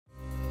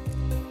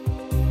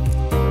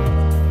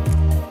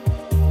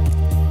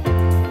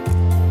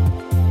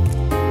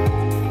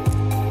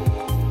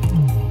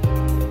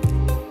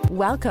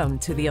Welcome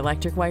to the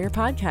Electric Wire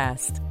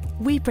Podcast.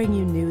 We bring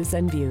you news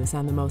and views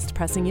on the most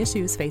pressing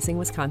issues facing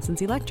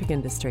Wisconsin's electric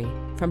industry,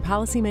 from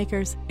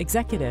policymakers,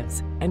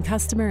 executives, and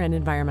customer and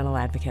environmental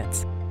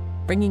advocates.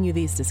 Bringing you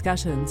these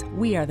discussions,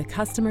 we are the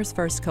Customers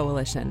First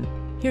Coalition.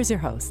 Here's your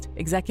host,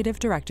 Executive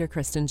Director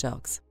Kristen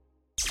Jilks.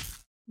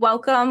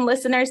 Welcome,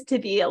 listeners, to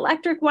the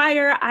Electric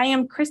Wire. I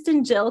am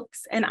Kristen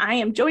Jilks, and I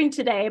am joined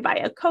today by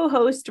a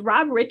co-host,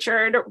 Rob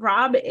Richard.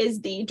 Rob is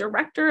the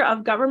Director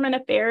of Government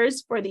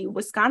Affairs for the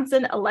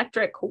Wisconsin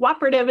Electric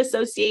Cooperative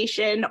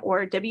Association,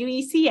 or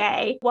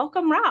WECA.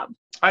 Welcome, Rob.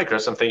 Hi,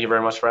 Kristen. Thank you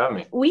very much for having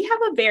me. We have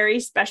a very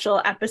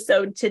special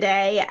episode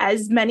today.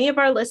 As many of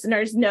our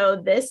listeners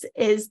know, this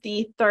is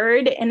the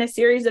third in a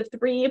series of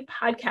 3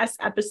 podcast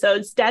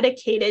episodes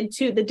dedicated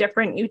to the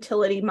different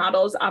utility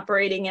models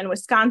operating in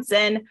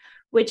Wisconsin,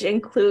 which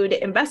include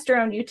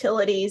investor-owned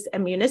utilities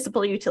and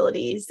municipal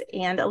utilities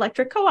and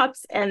electric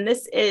co-ops. And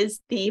this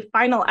is the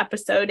final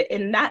episode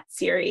in that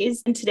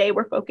series. And today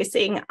we're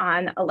focusing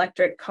on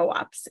electric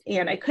co-ops.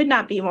 And I could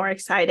not be more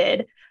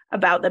excited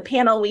about the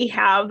panel we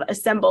have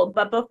assembled.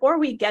 But before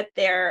we get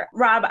there,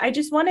 Rob, I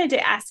just wanted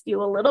to ask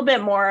you a little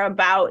bit more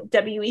about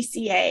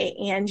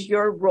WECA and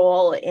your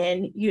role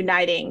in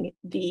uniting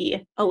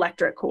the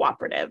electric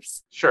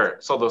cooperatives. Sure.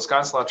 So the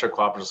Wisconsin Electric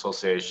Cooperative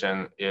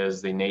Association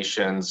is the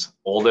nation's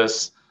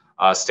oldest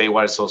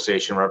statewide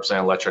association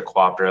representing electric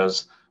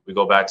cooperatives. We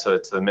go back to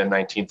the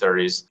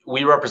mid-1930s.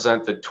 We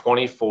represent the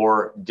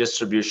 24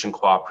 distribution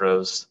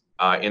cooperatives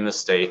in the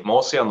state,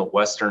 mostly on the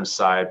western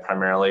side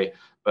primarily.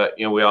 But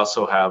we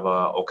also have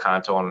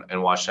Oconto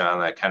and Washington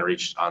that kind of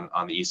reach on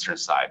the eastern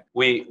side.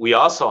 We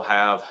also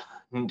have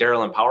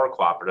Dairyland Power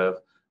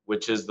Cooperative,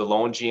 which is the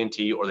lone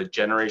G&T, or the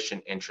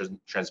Generation and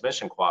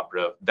Transmission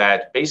Cooperative,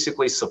 that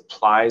basically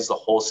supplies the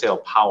wholesale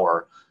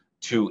power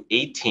to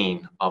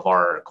 18 of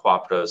our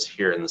cooperatives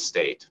here in the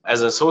state.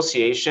 As an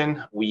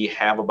association, we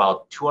have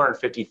about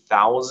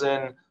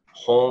 250,000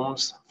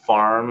 homes,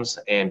 farms,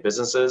 and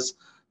businesses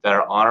that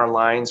are on our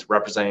lines,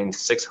 representing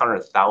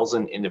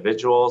 600,000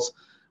 individuals,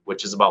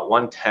 which is about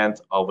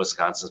 1/10 of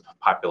Wisconsin's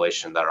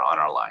population that are on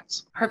our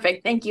lines.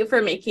 Perfect. Thank you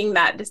for making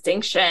that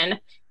distinction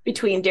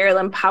between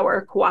Dairyland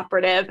Power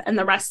Cooperative and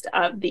the rest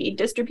of the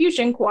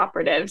distribution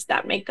cooperatives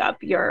that make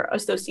up your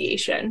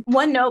association.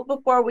 One note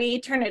before we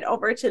turn it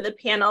over to the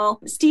panel: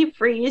 Steve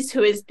Freeze,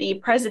 who is the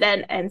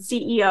president and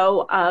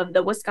CEO of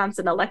the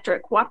Wisconsin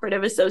Electric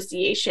Cooperative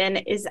Association,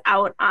 is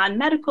out on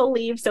medical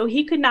leave, so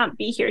he could not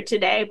be here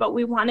today, but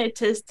we wanted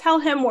to tell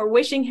him we're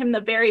wishing him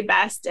the very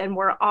best and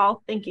we're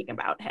all thinking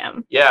about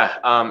him. Yeah,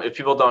 if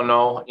people don't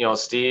know,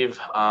 Steve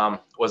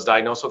was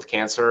diagnosed with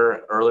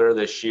cancer earlier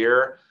this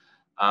year.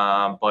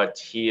 But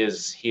he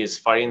is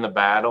fighting the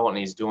battle, and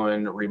he's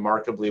doing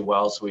remarkably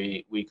well. So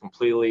we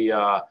completely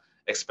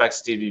expect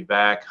Steve to be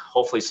back,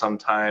 hopefully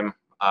sometime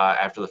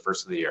after the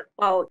first of the year.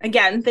 Well,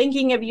 again,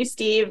 thinking of you,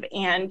 Steve,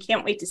 and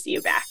can't wait to see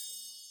you back.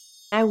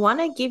 I want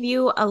to give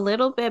you a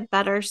little bit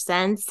better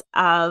sense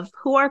of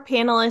who our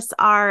panelists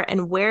are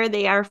and where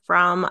they are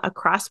from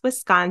across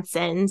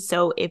Wisconsin.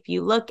 So if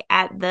you look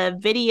at the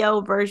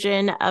video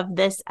version of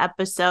this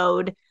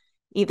episode,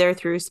 either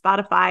through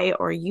Spotify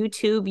or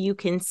YouTube, you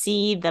can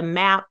see the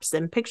maps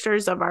and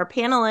pictures of our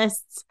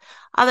panelists.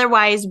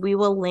 Otherwise, we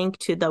will link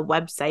to the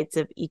websites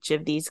of each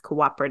of these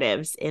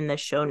cooperatives in the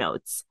show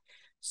notes.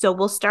 So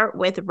we'll start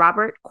with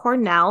Robert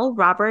Cornell.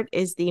 Robert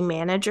is the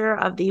manager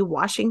of the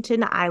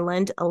Washington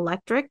Island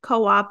Electric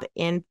Co-op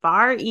in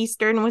far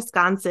eastern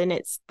Wisconsin.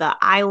 It's the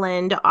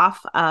island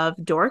off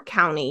of Door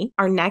County.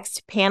 Our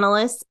next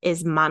panelist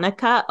is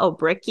Monica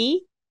Obricki.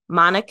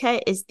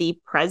 Monica is the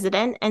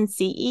president and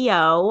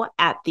CEO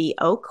at the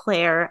Eau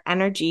Claire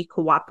Energy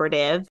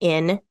Cooperative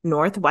in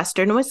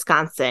northwestern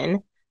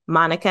Wisconsin.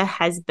 Monica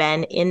has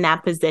been in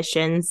that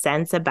position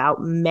since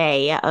about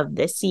May of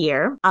this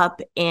year.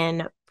 Up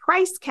in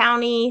Price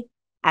County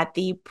at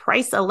the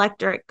Price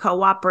Electric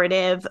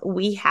Cooperative,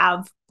 we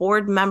have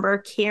board member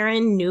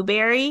Karen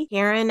Newberry.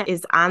 Karen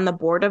is on the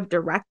board of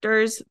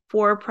directors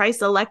for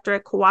Price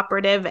Electric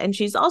Cooperative, and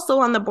she's also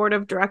on the board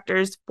of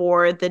directors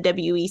for the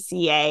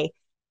WECA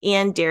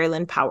and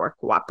Dairyland Power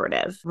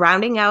Cooperative.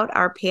 Rounding out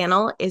our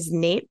panel is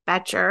Nate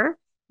Betcher.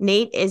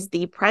 Nate is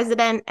the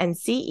president and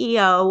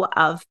CEO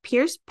of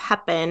Pierce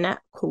Pepin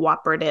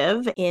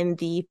Cooperative in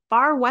the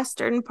far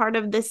western part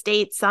of the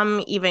state.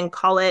 Some even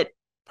call it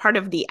part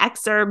of the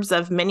exurbs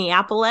of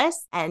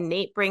Minneapolis. And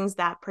Nate brings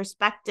that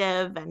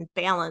perspective and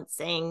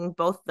balancing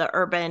both the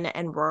urban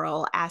and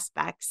rural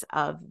aspects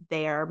of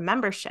their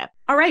membership.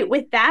 All right,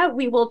 with that,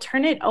 we will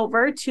turn it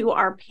over to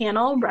our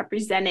panel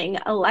representing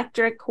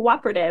electric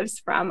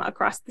cooperatives from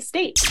across the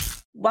state.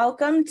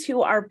 Welcome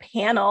to our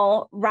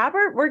panel.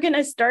 Robert, we're going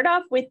to start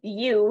off with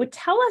you.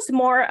 Tell us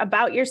more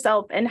about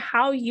yourself and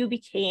how you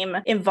became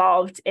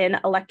involved in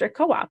electric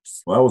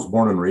co-ops. Well, I was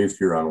born and raised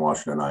here on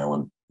Washington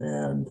Island,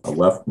 and I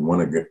left and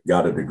went and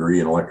got a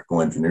degree in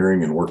electrical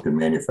engineering and worked in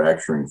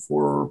manufacturing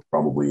for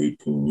probably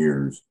 18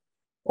 years.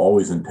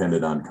 always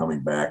intended on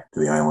coming back to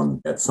the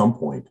island at some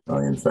point.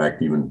 In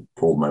fact, even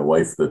told my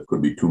wife that it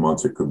could be 2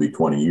 months, it could be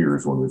 20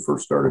 years when we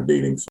first started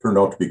dating. So it turned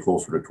out to be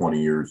closer to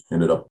 20 years.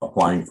 Ended up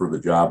applying for the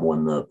job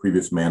when the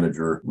previous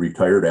manager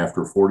retired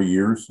after 40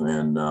 years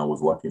and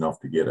was lucky enough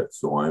to get it.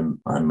 So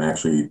I'm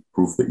actually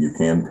proof that you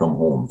can come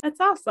home. That's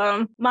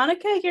awesome.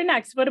 Monica, you're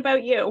next. What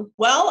about you?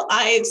 Well,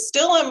 I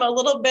still am a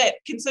little bit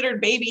considered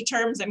baby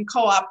terms in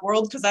co-op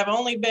world because I've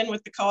only been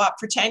with the co-op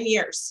for 10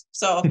 years.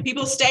 So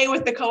people stay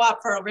with the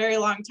co-op for a very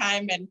long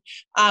time. And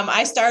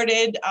I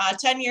started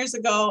 10 years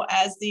ago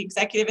as the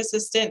executive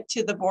assistant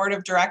to the board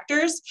of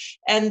directors.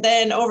 And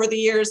then over the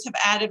years have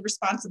added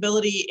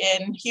responsibility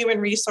in human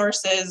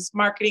resources,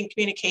 marketing,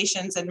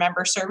 communications, and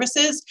member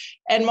services.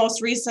 And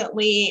most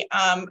recently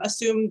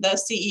assumed the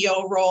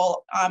CEO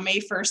role May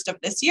 1st of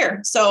this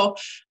year. So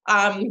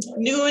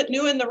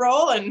new in the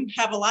role and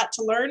have a lot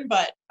to learn,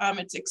 but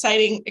it's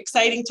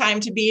exciting time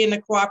to be in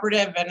the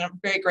cooperative, and I'm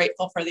very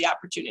grateful for the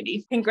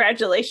opportunity.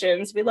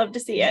 Congratulations. We love to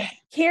see it.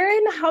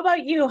 Karen, how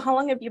about you? How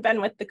long have you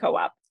been with the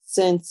co-op?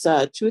 Since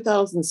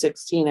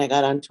 2016, I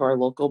got onto our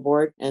local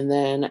board. And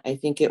then I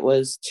think it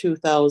was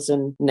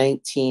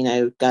 2019,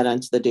 I got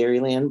onto the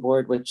Dairyland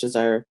board, which is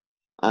our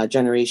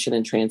generation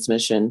and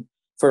transmission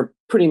for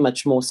pretty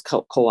much most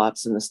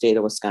co-ops in the state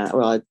of Wisconsin.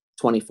 Well,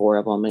 24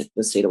 of them in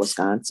the state of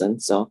Wisconsin.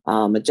 So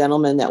a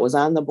gentleman that was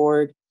on the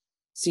board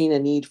seen a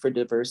need for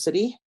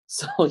diversity.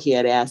 So he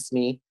had asked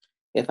me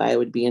if I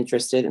would be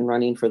interested in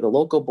running for the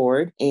local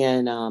board.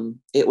 And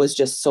it was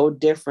just so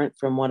different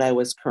from what I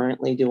was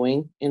currently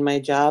doing in my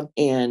job.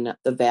 And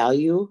the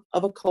value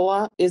of a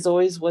co-op is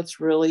always what's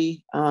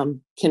really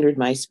kindred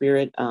my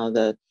spirit,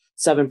 the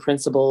 7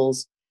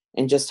 principles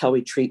and just how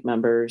we treat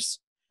members.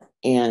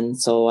 And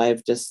so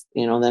I've just,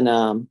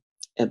 then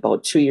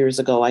about 2 years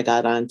ago, I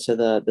got onto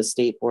the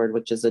state board,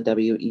 which is a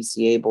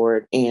WECA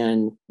board,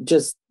 and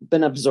just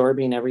been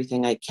absorbing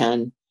everything I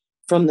can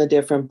from the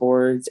different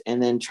boards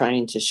and then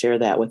trying to share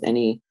that with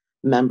any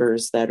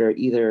members that are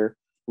either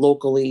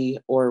locally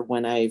or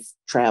when I've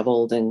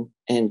traveled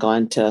and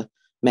gone to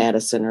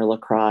Madison or La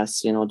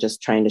Crosse,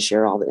 just trying to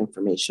share all the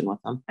information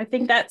with them. I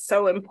think that's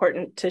so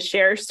important to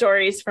share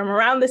stories from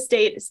around the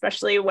state,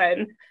 especially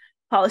when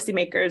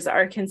policymakers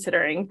are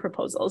considering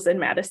proposals in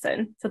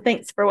Madison. So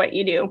thanks for what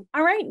you do.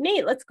 All right,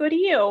 Nate, let's go to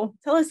you.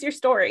 Tell us your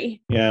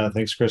story. Yeah,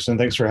 thanks, Kristen.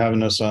 Thanks for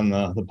having us on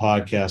the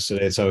podcast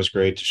today. It's always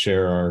great to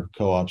share our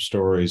co-op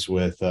stories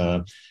with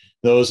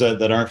those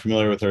that aren't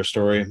familiar with our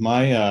story.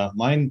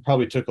 Mine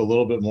probably took a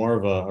little bit more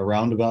of a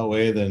roundabout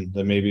way than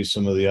maybe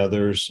some of the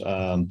others.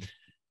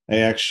 I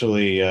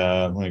actually,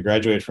 when I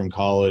graduated from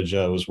college,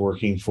 I was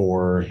working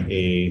for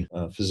a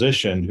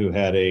physician who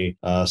had a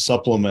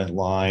supplement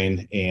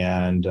line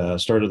and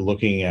started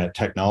looking at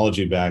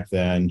technology back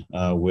then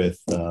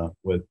with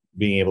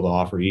being able to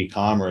offer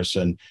e-commerce.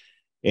 And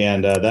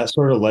that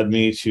sort of led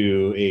me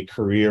to a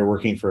career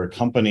working for a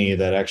company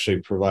that actually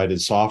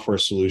provided software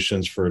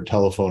solutions for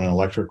telephone and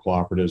electric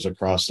cooperatives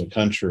across the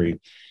country.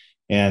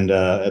 And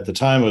at the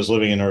time I was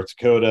living in North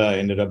Dakota. I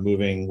ended up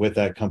moving with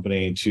that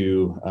company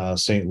to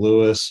St.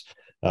 Louis.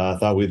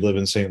 Thought we'd live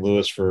in St.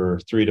 Louis for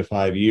 3 to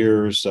 5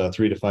 years.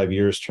 3 to 5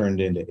 years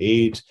turned into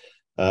 8.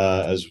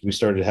 As we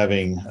started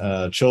having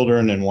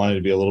children and wanted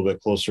to be a little bit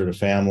closer to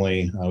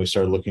family, we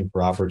started looking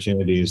for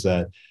opportunities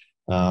that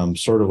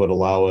sort of would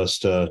allow us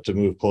to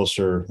move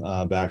closer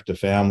back to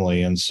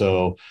family. And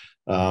so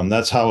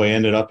that's how I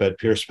ended up at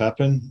Pierce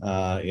Pepin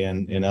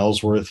in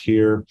Ellsworth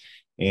here.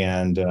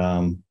 And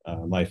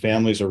my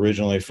family's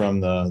originally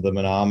from the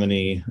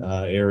Menominee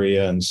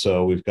area. And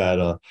so we've got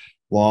a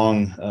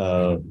long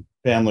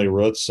family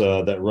roots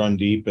that run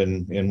deep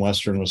in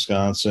Western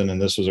Wisconsin.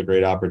 And this was a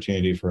great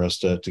opportunity for us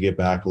to get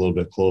back a little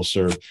bit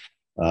closer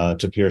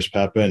to Pierce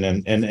Pepin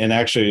and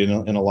actually,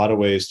 in a lot of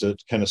ways, to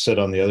kind of sit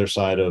on the other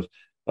side of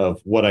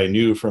what I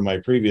knew from my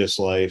previous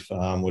life,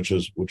 which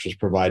was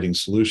providing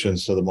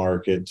solutions to the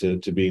market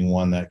to being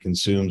one that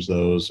consumes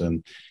those.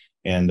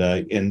 And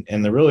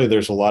really,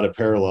 there's a lot of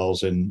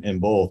parallels in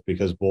both,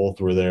 because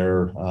both were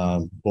there.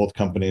 Both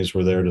companies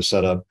were there to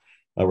set up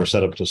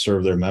to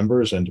serve their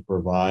members and to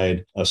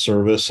provide a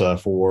service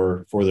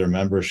for their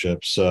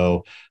membership.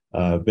 So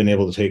I've been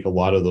able to take a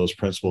lot of those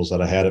principles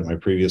that I had at my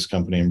previous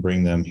company and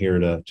bring them here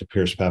to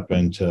Pierce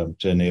Pepin to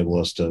enable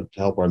us to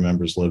help our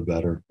members live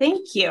better.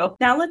 Thank you.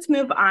 Now let's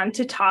move on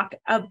to talk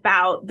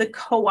about the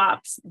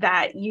co-ops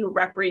that you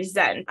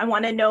represent. I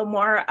want to know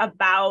more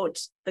about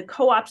the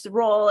co-op's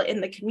role in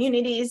the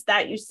communities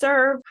that you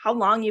serve, how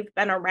long you've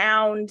been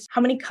around,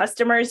 how many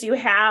customers you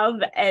have,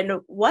 and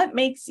what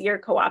makes your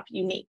co-op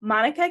unique.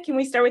 Monica, can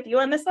we start with you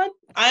on this one?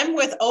 I'm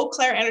with Eau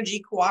Claire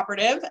Energy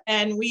Cooperative,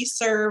 and we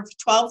serve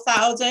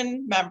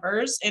 12,000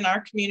 members in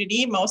our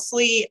community,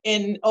 mostly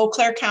in Eau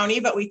Claire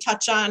County, but we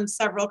touch on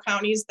several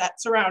counties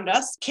that surround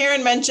us.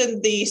 Karen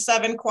mentioned the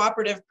 7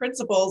 cooperative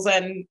principles,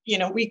 and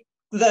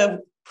the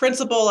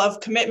principle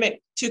of commitment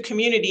to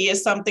community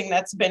is something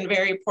that's been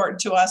very important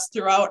to us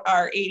throughout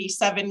our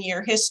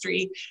 87-year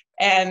history.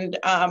 And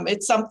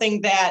it's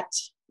something that,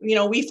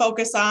 we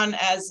focus on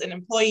as an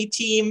employee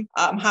team.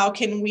 How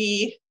can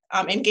we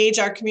engage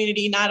our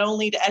community, not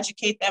only to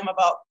educate them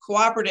about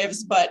cooperatives,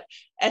 but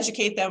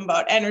educate them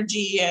about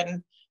energy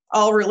and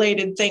all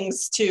related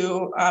things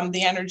to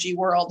the energy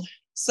world.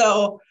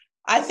 So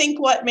I think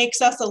what makes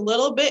us a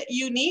little bit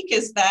unique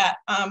is that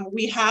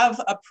we have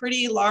a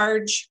pretty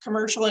large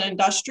commercial and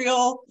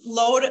industrial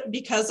load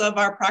because of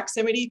our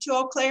proximity to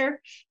Eau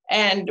Claire,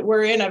 and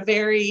we're in a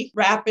very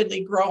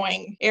rapidly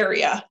growing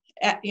area.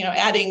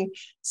 Adding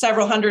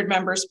several hundred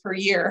members per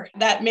year.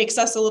 That makes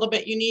us a little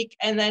bit unique.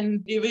 And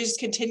then we just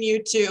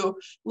continue to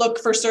look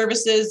for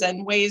services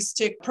and ways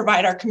to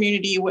provide our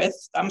community with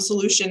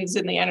solutions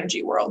in the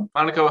energy world.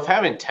 Monica, with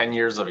having 10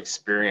 years of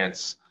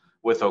experience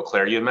with Eau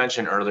Claire, you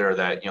mentioned earlier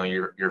that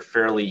you're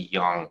fairly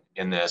young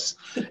in this,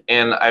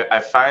 and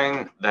I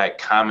find that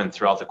common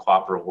throughout the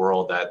cooperative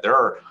world that there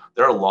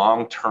are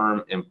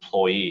long-term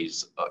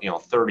employees,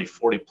 30,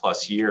 40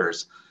 plus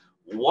years.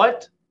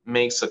 What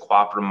makes the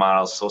cooperative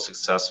model so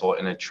successful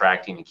in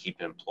attracting and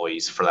keeping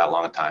employees for that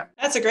long time?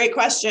 That's a great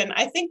question.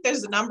 I think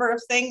there's a number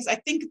of things. I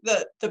think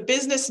the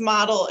business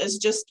model is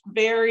just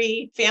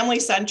very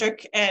family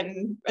centric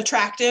and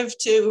attractive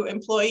to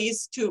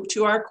employees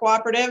to our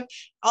cooperative.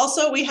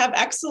 Also, we have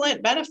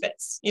excellent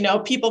benefits.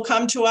 People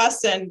come to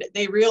us and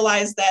they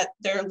realize that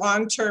their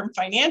long-term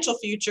financial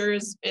future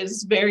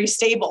is very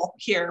stable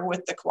here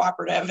with the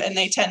cooperative, and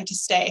they tend to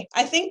stay.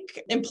 I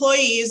think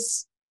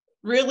employees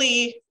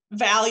really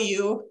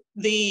value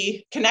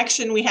the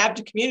connection we have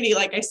to community,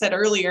 like I said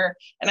earlier.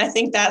 And I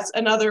think that's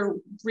another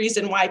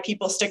reason why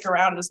people stick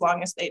around as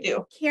long as they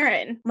do.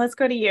 Karen, let's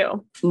go to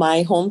you.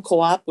 My home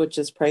co-op, which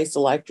is Price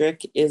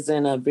Electric, is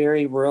in a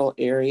very rural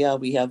area.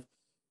 We have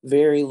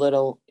very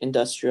little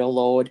industrial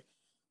load,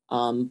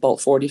 about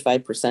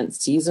 45%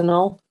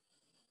 seasonal,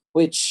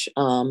 which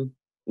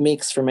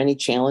makes for many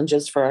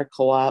challenges for our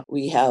co-op.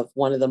 We have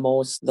one of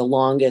the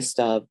longest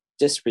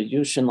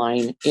distribution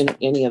line in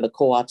any of the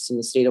co-ops in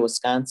the state of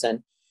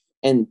Wisconsin,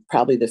 and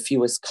probably the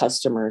fewest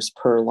customers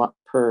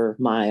per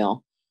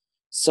mile.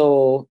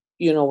 So,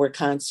 we're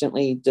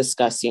constantly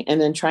discussing and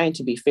then trying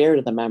to be fair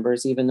to the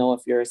members, even though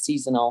if you're a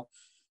seasonal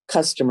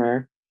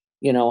customer,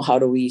 how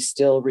do we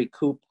still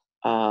recoup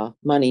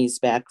monies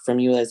back from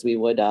you as we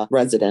would a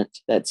resident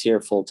that's here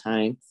full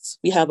time.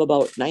 We have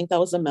about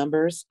 9,000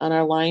 members on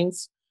our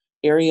lines.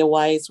 Area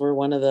wise, we're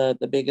one of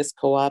the biggest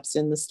co-ops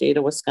in the state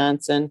of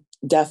Wisconsin.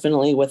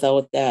 Definitely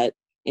without that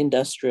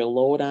industrial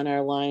load on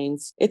our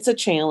lines, it's a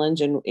challenge,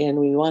 and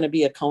we want to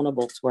be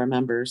accountable to our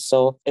members.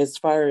 So as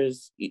far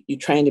as you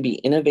trying to be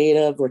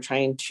innovative, we're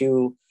trying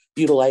to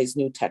utilize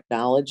new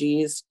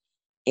technologies,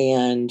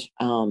 and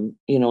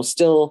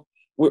still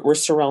we're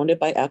surrounded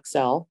by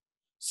Excel.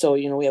 So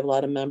we have a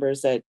lot of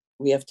members that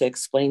we have to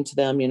explain to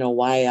them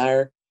why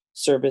our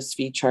service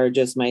fee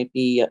charges might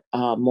be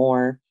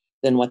more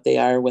than what they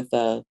are with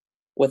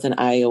an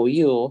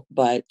IOU,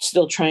 but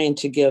still trying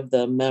to give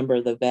the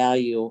member the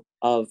value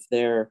of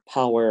their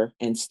power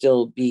and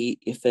still be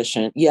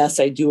efficient. Yes,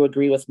 I do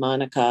agree with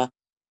Monica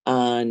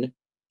on,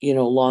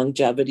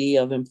 longevity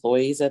of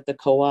employees at the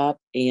co-op,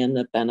 and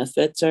the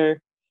benefits are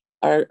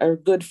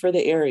good for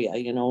the area.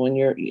 When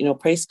you're,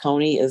 Price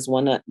County is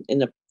one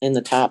in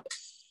the top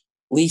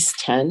least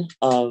 10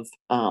 of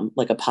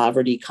like a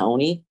poverty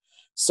county.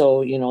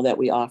 So, that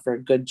we offer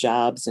good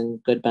jobs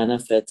and good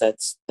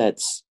benefits,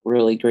 that's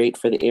really great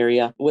for the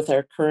area. With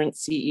our current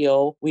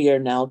CEO, we are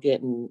now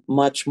getting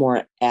much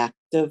more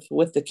active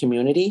with the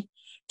community,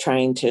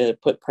 trying to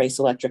put Price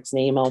Electric's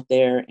name out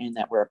there and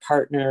that we're a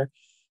partner.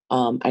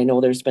 I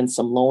know there's been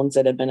some loans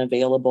that have been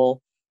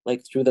available,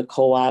 like through the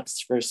co-ops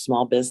for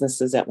small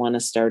businesses that want to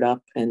start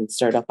up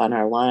on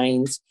our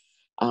lines,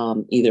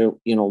 either,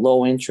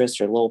 low interest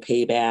or low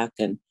payback.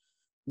 And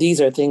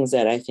these are things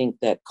that I think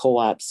that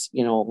co-ops,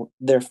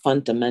 they're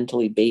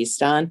fundamentally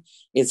based on,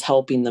 is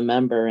helping the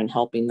member and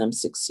helping them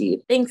succeed.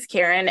 Thanks,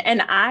 Karen.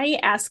 And I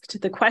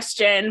asked the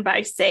question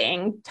by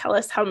saying, tell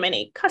us how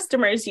many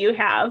customers you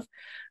have,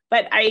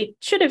 but I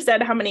should have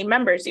said how many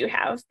members you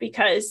have,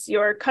 because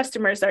your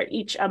customers are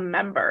each a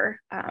member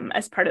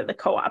as part of the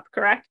co-op,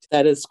 correct?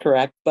 That is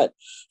correct. But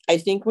I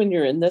think when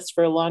you're in this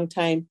for a long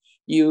time,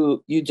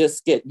 you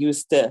just get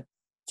used to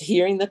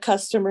hearing the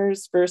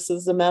customers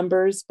versus the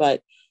members.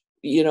 But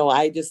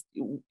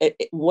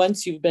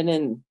once you've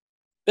been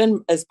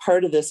as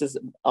part of this as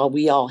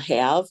we all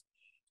have,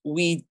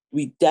 we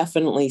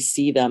definitely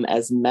see them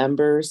as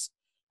members.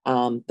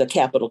 The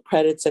capital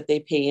credits that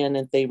they pay in,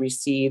 if they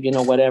receive,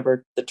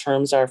 whatever the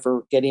terms are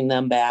for getting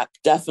them back,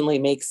 definitely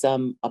makes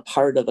them a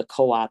part of the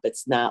co-op.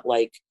 It's not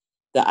like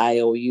the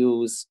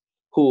IOUs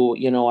who,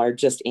 are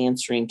just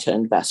answering to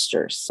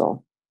investors.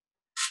 So.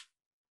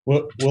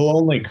 We'll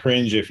only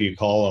cringe if you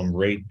call them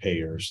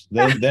ratepayers.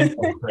 Then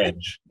we'll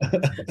cringe.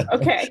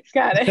 Okay,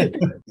 got it.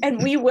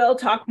 And we will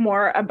talk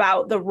more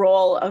about the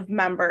role of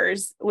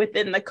members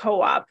within the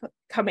co-op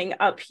coming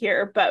up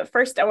here. But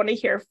first, I want to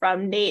hear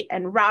from Nate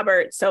and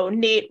Robert. So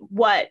Nate,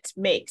 what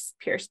makes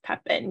Pierce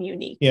Pepin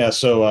unique? Yeah,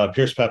 so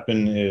Pierce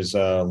Pepin is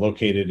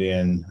located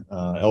in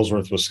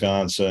Ellsworth,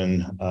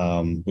 Wisconsin.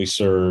 We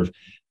serve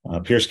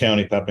Pierce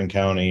County, Pepin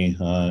County,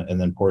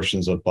 and then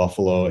portions of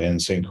Buffalo and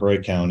St.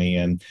 Croix County.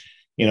 And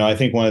I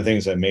think one of the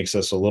things that makes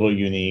us a little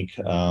unique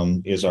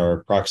is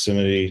our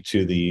proximity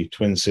to the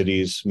Twin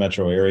Cities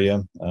metro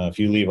area. If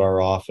you leave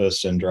our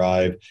office and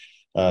drive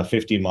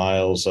 50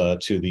 miles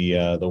to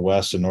the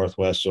west and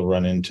northwest, you'll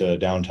run into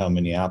downtown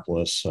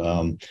Minneapolis.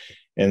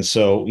 And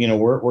so,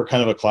 we're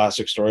kind of a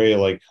classic story,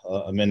 like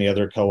many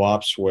other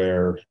co-ops,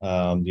 where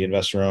the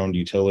investor-owned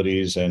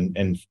utilities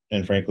and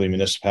frankly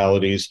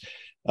municipalities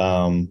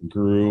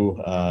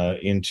grew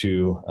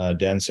into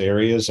dense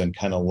areas and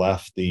kind of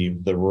left the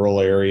rural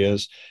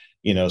areas.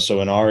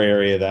 So in our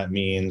area, that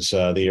means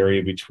the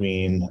area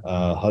between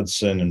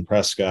Hudson and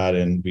Prescott,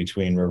 and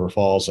between River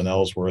Falls and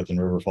Ellsworth,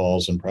 and River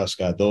Falls and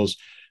Prescott.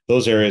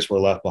 Those areas were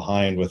left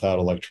behind without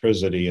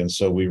electricity. And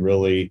so we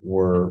really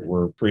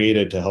were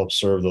created to help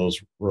serve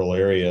those rural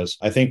areas.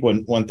 I think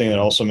one thing that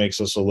also makes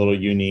us a little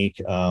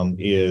unique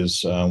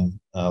is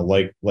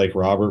like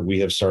Robert, we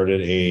have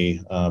started a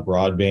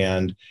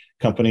broadband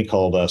company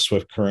called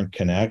Swift Current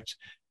Connect.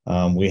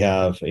 We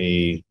have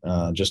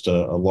just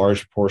a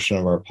large portion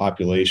of our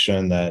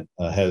population that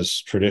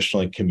has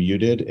traditionally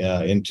commuted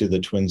into the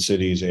Twin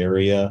Cities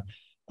area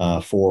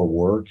for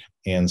work.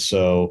 And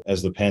so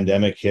as the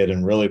pandemic hit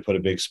and really put a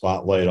big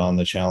spotlight on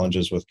the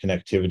challenges with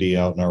connectivity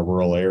out in our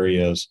rural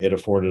areas, it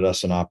afforded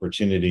us an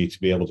opportunity to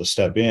be able to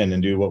step in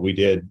and do what we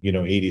did,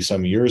 80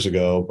 some years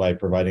ago by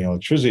providing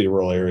electricity to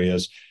rural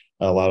areas.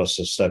 Allowed us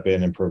to step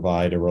in and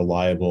provide a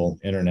reliable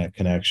internet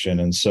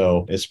connection. And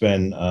so it's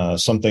been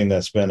something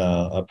that's been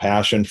a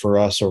passion for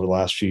us over the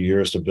last few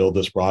years to build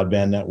this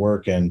broadband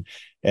network and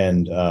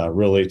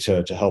really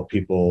to help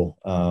people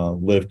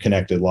live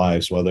connected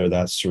lives, whether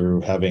that's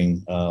through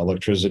having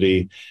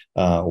electricity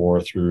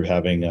or through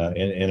having an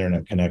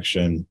internet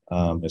connection.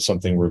 It's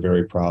something we're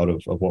very proud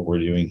of what we're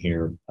doing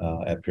here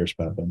at Pierce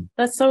Pepin.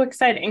 That's so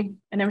exciting,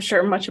 and I'm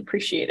sure much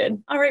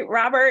appreciated. All right,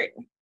 Robert,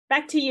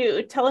 back to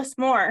you. Tell us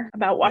more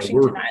about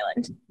Washington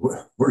Island.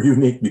 We're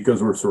unique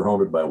because we're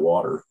surrounded by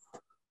water.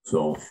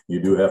 So you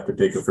do have to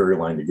take a ferry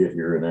line to get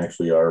here. And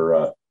actually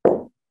our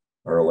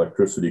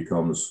electricity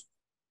comes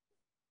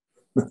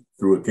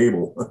through a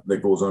cable that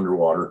goes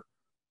underwater.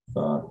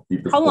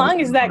 How long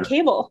is that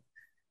cable?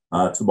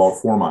 It's about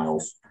 4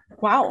 miles.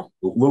 Wow.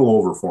 A little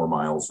over 4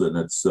 miles. And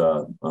it's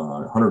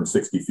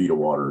 160 feet of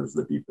water is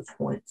the deepest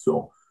point.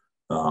 So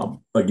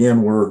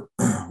again, we're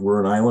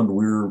an island.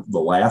 We're the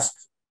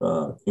last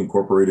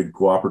incorporated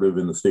cooperative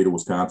in the state of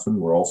Wisconsin.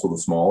 We're also the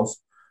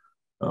smallest.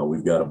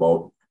 We've got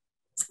about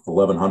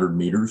 1,100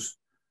 meters.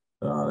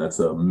 That's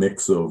a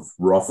mix of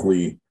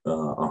roughly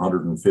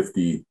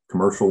 150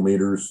 commercial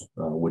meters,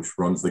 which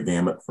runs the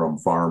gamut from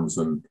farms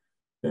and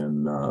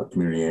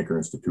community anchor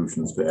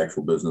institutions to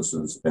actual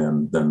businesses.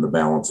 And then the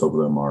balance of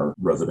them are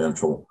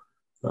residential.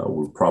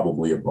 We're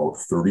probably about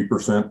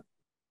 30%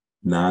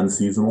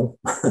 non-seasonal.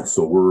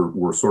 So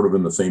we're sort of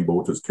in the same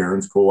boat as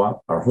Karen's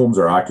co-op. Our homes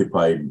are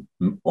occupied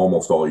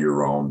almost all year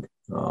round.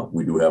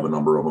 We do have a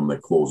number of them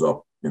that close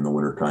up in the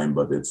wintertime,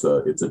 but it's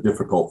a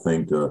difficult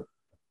thing to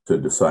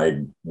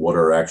decide what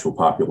our actual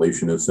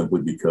population is,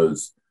 simply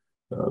because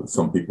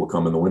some people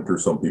come in the winter,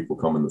 some people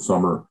come in the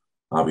summer.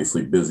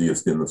 Obviously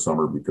busiest in the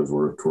summer because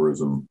we're a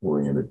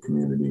tourism-oriented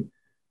community.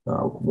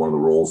 One of the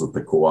roles that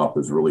the co-op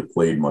has really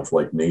played, much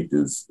like Nate,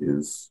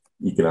 is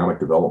economic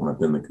development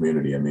in the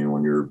community. I mean,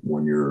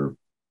 when your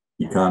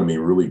economy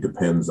really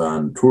depends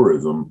on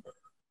tourism,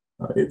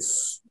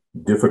 it's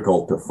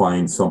difficult to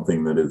find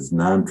something that is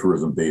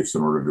non-tourism based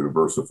in order to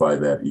diversify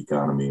that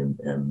economy. And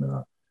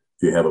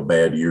if you have a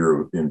bad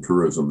year in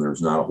tourism,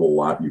 there's not a whole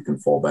lot you can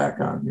fall back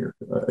on here.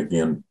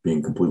 Again,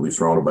 being completely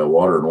surrounded by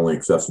water and only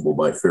accessible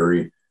by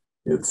ferry,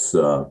 it's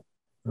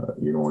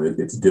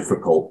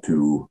difficult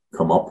to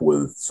come up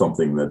with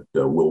something that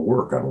will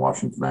work on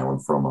Washington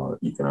Island from an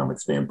economic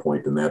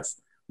standpoint. And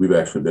we've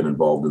actually been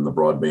involved in the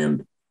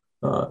broadband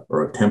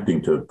or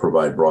attempting to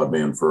provide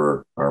broadband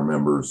for our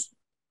members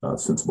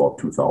since about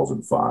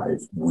 2005.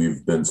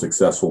 We've been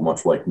successful,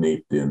 much like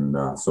Nate, in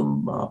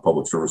some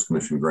Public Service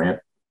Commission grant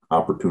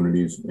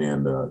opportunities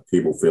and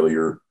cable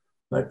failure.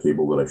 That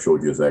cable that I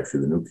showed you is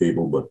actually the new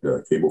cable, but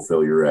cable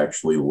failure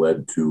actually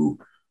led to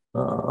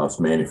us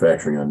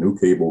manufacturing a new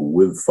cable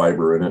with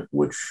fiber in it,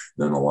 which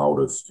then allowed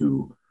us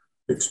to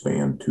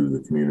expand to the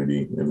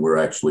community. And we're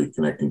actually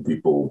connecting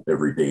people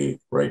every day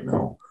right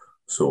now.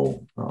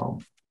 So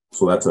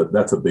that's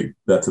a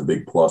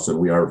big plus. And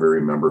we are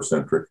very member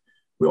centric.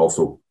 We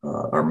also,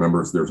 our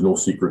members, there's no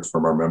secrets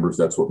from our members.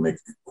 That's what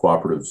makes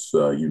cooperatives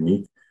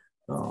unique.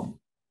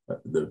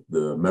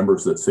 The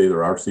members that say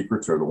there are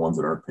secrets are the ones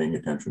that aren't paying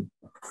attention.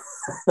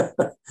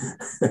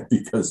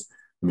 Because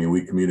I mean,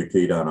 we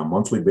communicate on a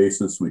monthly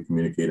basis, we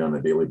communicate on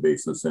a daily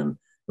basis, and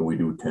we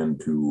do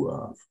tend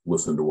to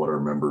listen to what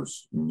our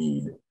members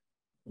need.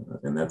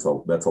 And that's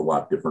a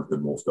lot different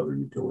than most other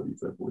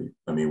utilities, I believe.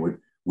 I mean, we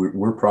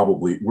were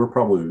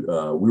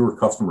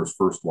customers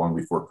first long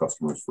before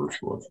customers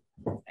first was.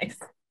 Nice.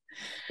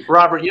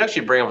 Robert, you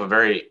actually bring up a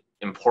very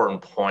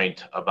important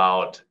point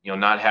about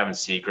not having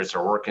secrets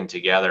or working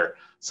together.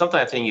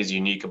 Something I think is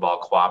unique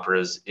about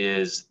cooperatives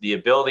is the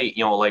ability,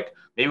 like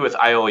maybe with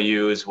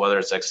IOUs, whether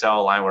it's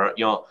Excel line, where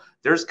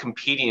there's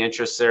competing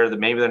interests there that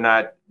maybe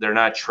they're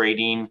not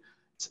trading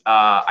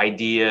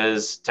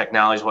ideas,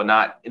 technologies,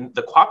 whatnot. And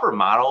the cooperative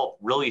model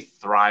really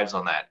thrives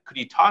on that. Could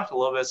you talk a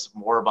little bit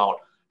more about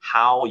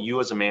how you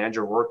as a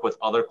manager work with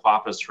other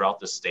cooperatives throughout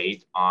the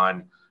state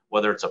on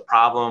whether it's a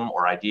problem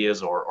or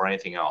ideas or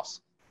anything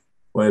else?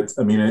 Well,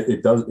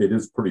 it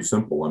is pretty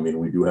simple. I mean,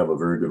 we do have a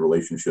very good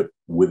relationship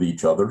with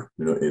each other.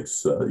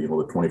 It's,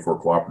 the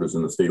 24 cooperatives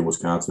in the state of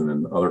Wisconsin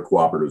and other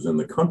cooperatives in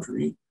the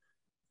country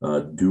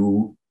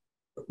do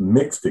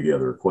mix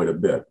together quite a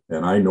bit.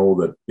 And I know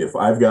that if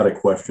I've got a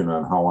question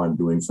on how I'm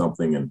doing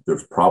something, and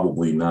there's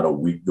probably not a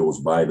week goes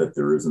by that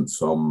there isn't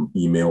some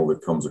email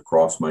that comes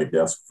across my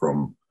desk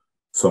from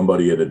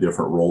somebody at a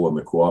different role in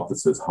the co-op that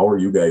says, how are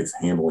you guys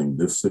handling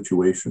this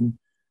situation?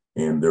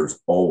 And there's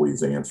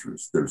always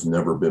answers. There's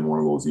never been one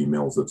of those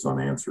emails that's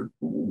unanswered.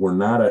 We're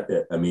not,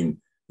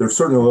 there's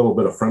certainly a little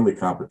bit of friendly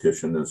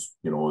competition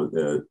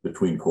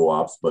between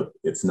co-ops, but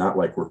it's not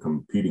like we're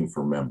competing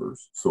for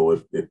members. So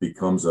it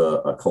becomes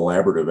a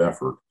collaborative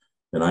effort.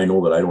 And I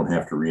know that I don't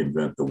have to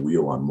reinvent the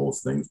wheel on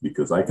most things,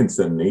 because I can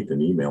send Nate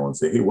an email and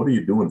say, hey, what are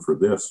you doing for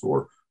this?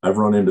 Or I've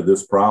run into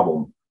this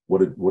problem. How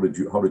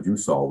did you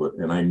solve it?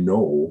 And I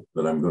know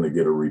that I'm going to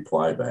get a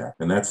reply back.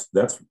 And that's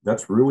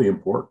really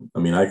important. I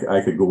mean,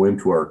 I could go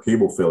into our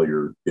cable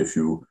failure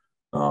issue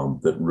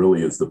that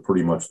really is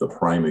pretty much the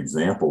prime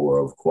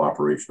example of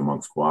cooperation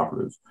amongst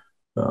cooperatives.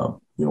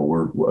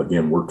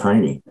 We're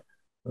tiny.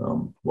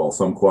 While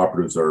some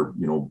cooperatives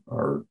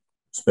are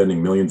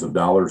spending millions of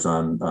dollars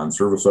on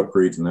service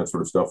upgrades and that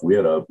sort of stuff, we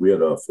had a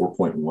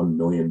 $4.1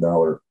 million.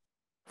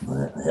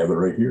 I have it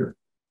right here.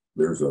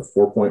 There's a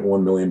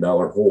 $4.1 million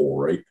hole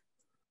right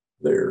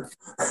there.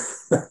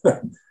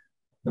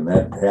 And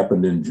that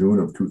happened in June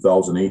of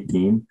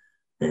 2018.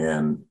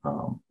 And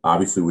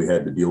obviously we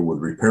had to deal with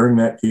repairing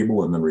that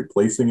cable and then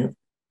replacing it.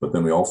 But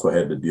then we also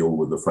had to deal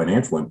with the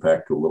financial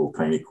impact to a little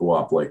tiny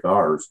co-op like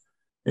ours.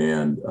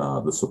 And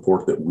the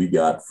support that we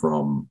got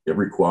from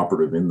every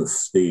cooperative in the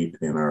state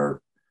and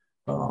our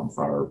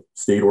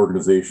state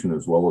organization,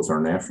 as well as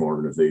our national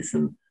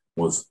organization,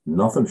 was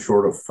nothing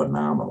short of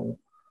phenomenal.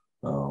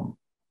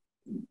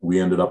 We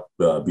ended up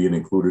being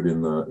included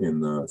in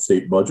the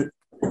state budget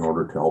in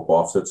order to help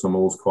offset some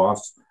of those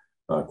costs.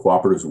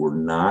 Cooperatives were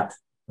not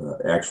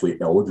actually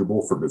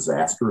eligible for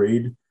disaster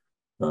aid.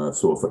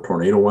 So if a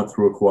tornado went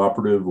through a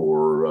cooperative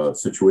or a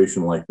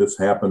situation like this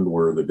happened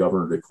where the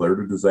governor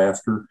declared a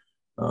disaster,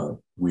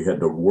 we had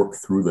to work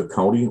through the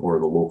county or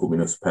the local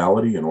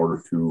municipality in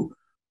order to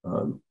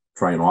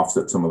try and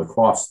offset some of the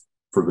costs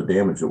for the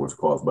damage that was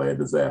caused by a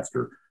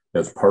disaster.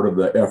 As part of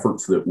the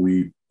efforts that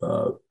we,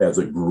 as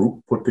a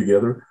group, put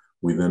together,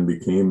 we then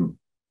became,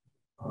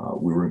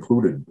 we were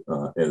included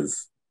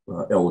as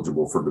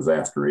eligible for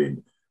disaster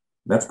aid.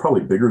 That's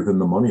probably bigger than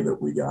the money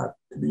that we got,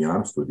 to be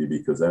honest with you,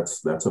 because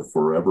that's a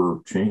forever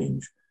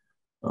change.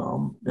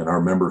 And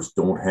our members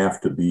don't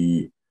have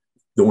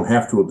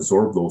to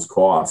absorb those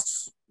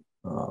costs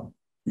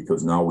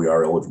because now we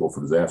are eligible for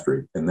disaster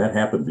aid. And that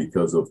happened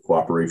because of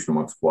cooperation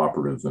amongst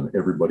cooperatives, and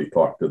everybody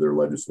talked to their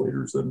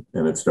legislators. And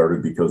it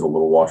started because of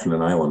Little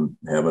Washington Island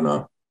having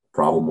a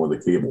problem with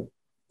a cable.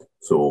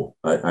 So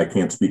I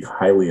can't speak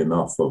highly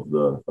enough of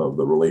the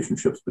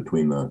relationships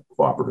between the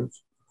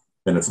cooperatives.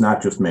 And it's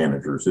not just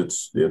managers,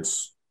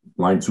 it's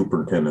line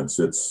superintendents,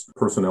 it's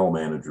personnel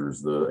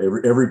managers,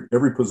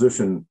 every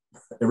position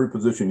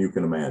you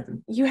can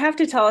imagine. You have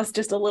to tell us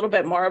just a little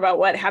bit more about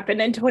what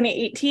happened in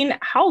 2018.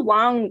 How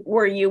long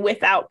were you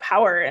without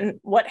power, and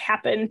what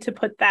happened to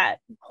put that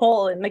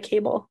hole in the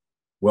cable?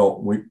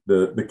 Well,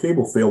 the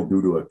cable failed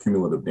due to a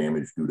cumulative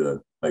damage due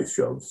to ice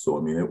shoves. So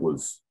I mean,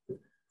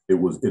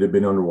 it had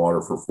been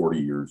underwater for 40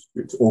 years.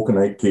 It's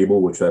Okanite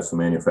cable, which that's the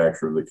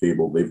manufacturer of the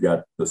cable. They've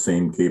got the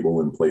same cable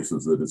in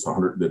places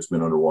that's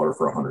been underwater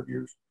for 100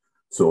 years.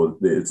 So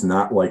it's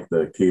not like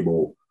the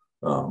cable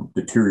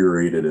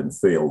deteriorated and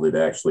failed. It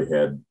actually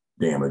had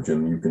damage,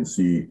 and you can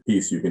see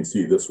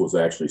this was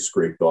actually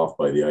scraped off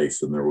by the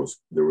ice, and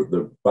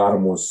the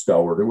bottom was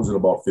scoured. It was in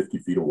about 50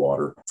 feet of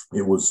water.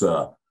 It was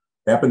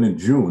happened in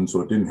June,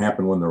 so it didn't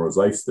happen when there was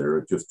ice there.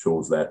 It just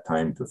chose that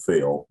time to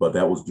fail. But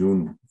that was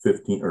June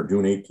of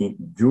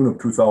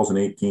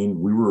 2018.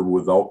 We were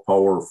without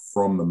power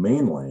from the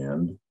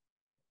mainland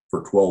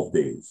for 12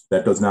 days.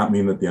 That does not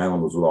mean that the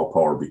island was without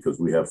power, because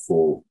we have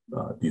full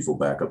diesel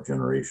backup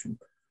generation.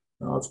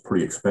 It's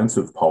pretty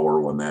expensive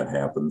power when that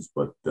happens,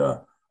 but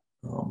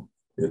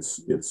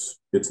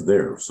it's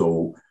there.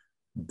 So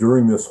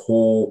during this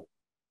whole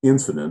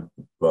incident,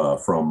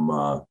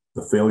 from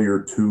the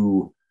failure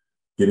to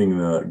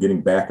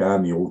getting back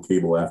on the old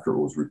cable after it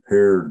was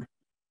repaired,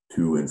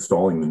 to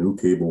installing the new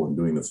cable and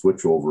doing the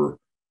switchover,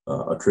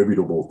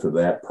 attributable to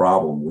that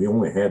problem, we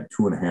only had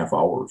 2.5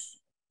 hours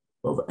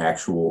of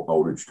actual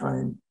outage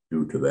time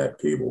due to that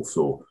cable.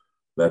 So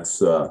that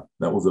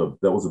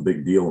was a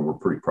big deal, and we're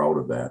pretty proud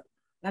of that.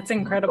 That's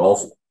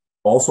incredible.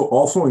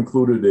 Also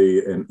included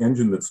an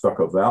engine that stuck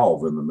a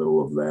valve in the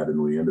middle of that,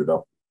 and we ended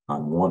up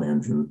on one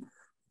engine.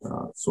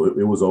 So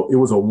it was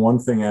a one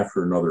thing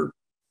after another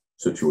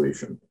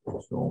situation.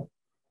 So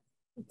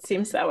It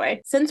seems that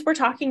way. Since we're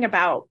talking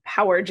about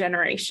power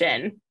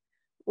generation,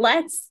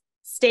 let's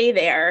stay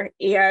there.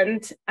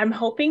 And I'm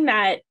hoping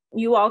that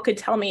you all could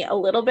tell me a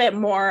little bit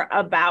more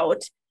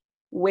about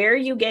where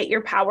you get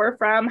your power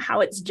from,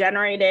 how it's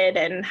generated,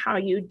 and how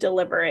you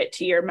deliver it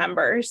to your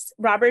members.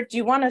 Robert, do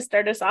you want to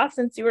start us off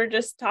since you were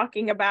just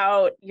talking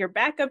about your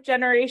backup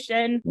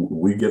generation?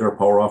 We get our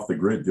power off the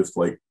grid just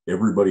like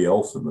everybody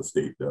else in the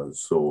state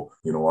does. So,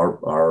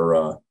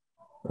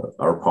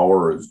 our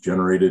power is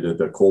generated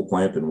at a coal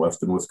plant in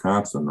Weston,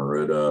 Wisconsin, or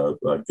at a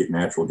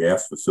natural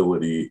gas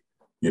facility,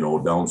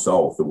 down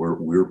south.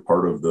 We're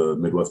part of the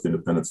Midwest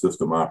Independent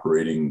System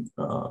operating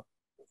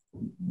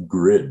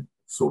grid,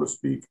 so to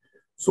speak.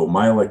 So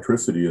my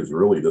electricity is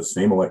really the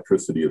same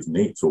electricity as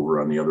Nate's over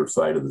on the other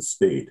side of the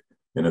state.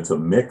 And it's a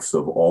mix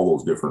of all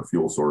those different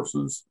fuel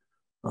sources.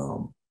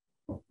 And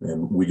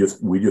we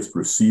just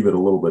receive it a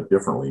little bit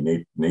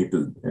differently. Nate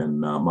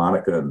and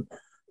Monica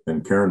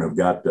and Karen have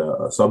got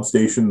a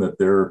substation that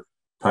they're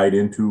tied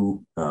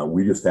into.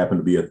 We just happen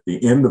to be at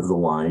the end of the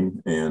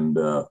line, and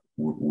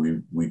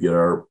we get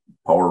our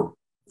power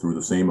through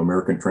the same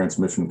American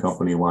Transmission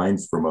Company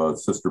lines from a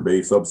Sister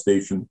Bay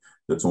substation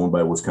that's owned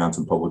by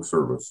Wisconsin Public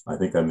Service. I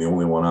think I'm the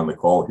only one on the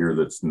call here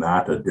that's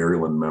not a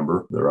Dairyland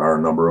member. There are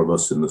a number of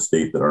us in the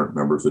state that aren't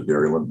members of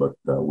Dairyland, but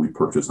we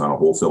purchase on a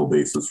wholesale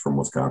basis from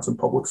Wisconsin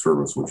Public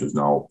Service, which is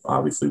now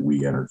obviously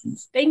We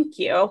Energies. Thank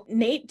you.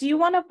 Nate, do you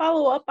want to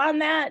follow up on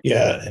that?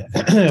 Yeah,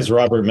 as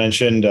Robert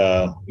mentioned,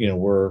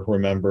 we're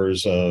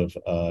members of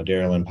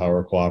Dairyland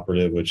Power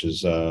Cooperative, which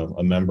is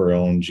a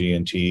member-owned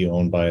G&T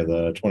owned by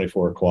the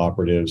 24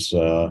 cooperatives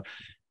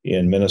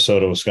in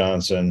Minnesota,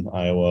 Wisconsin,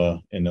 Iowa,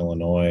 and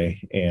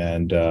Illinois.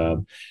 And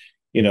the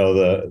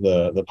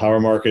power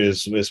market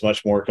is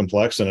much more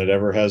complex than it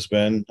ever has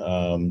been.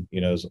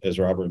 As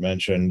Robert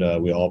mentioned,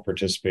 we all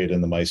participate in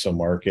the MISO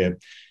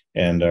market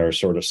and are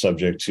sort of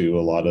subject to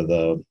a lot of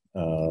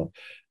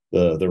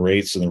the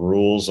rates and the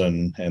rules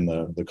and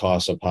the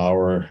cost of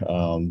power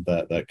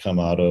that come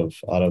out of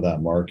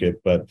that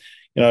market. But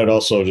I'd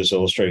also just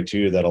illustrate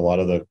too that a lot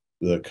of the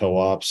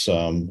co-ops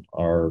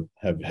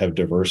have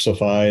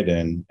diversified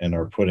and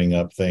are putting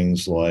up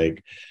things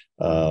like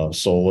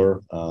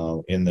solar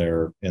in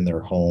their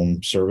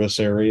home service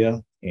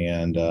area,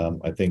 and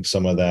I think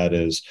some of that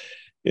is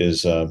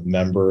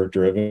member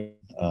driven.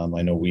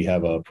 I know we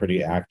have a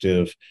pretty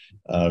active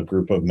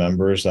group of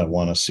members that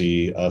want to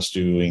see us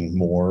doing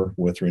more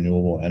with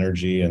renewable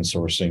energy and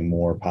sourcing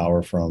more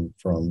power from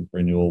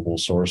renewable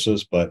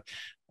sources, but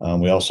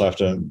we also have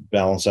to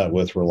balance that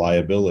with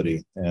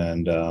reliability,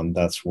 and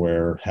that's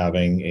where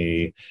having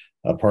a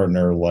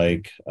partner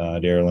like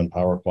Dairyland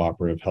Power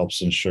Cooperative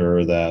helps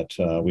ensure that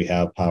we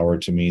have power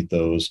to meet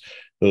those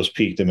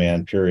peak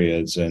demand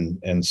periods.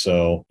 And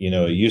so,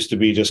 it used to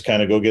be just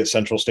kind of go get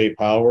central state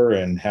power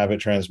and have it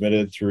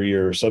transmitted through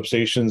your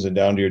substations and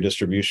down to your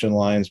distribution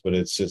lines, but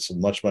it's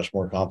much, much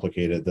more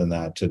complicated than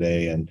that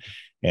today. And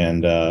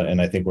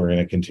I think we're going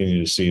to continue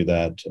to see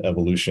that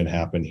evolution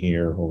happen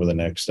here over the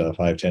next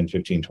 5, 10,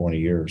 15, 20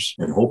 years.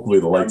 And hopefully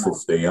the lights will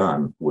stay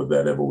on with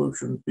that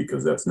evolution,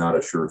 because that's not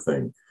a sure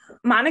thing.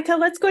 Monica,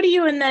 let's go to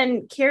you, and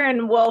then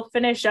Karen will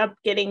finish up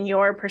getting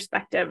your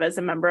perspective as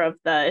a member of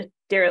the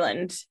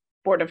Dairyland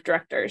Board of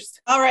Directors.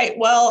 All right.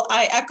 Well,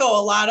 I echo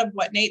a lot of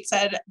what Nate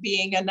said,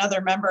 being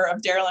another member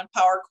of Dairyland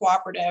Power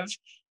Cooperative.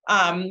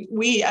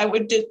 I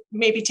would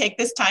maybe take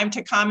this time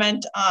to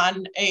comment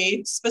on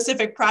a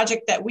specific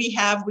project that we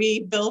have.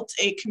 We built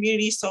a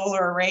community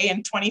solar array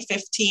in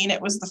 2015.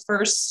 It was the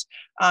first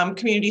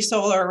community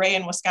solar array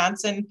in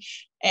Wisconsin,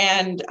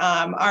 and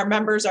our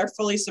members are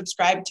fully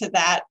subscribed to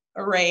that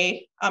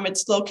array.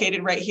 It's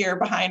located right here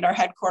behind our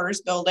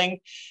headquarters building.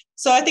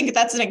 So I think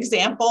that's an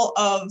example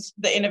of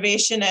the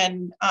innovation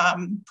and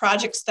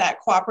projects that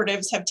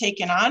cooperatives have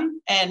taken on,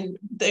 and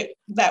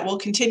that will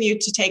continue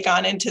to take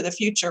on into the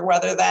future,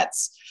 whether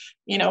that's,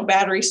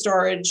 battery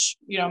storage,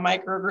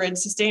 microgrid,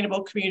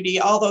 sustainable community,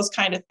 all those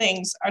kind of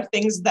things are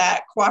things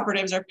that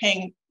cooperatives are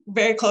paying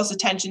very close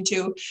attention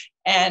to.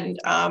 And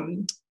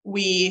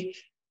we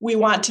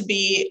want to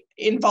be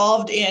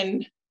involved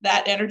in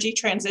that energy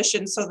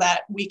transition so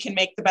that we can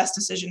make the best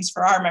decisions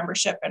for our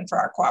membership and for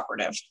our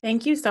cooperative.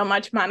 Thank you so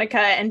much, Monica.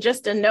 And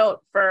just a note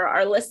for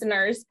our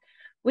listeners,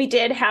 we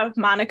did have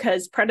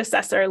Monica's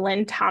predecessor,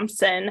 Lynn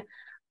Thompson,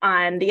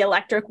 on the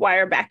electric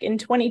wire back in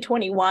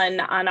 2021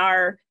 on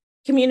our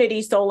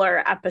community solar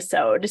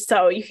episode.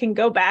 So you can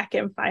go back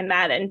and find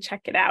that and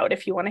check it out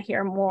if you want to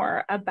hear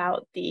more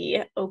about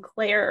the Eau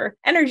Claire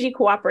Energy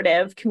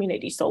Cooperative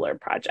Community Solar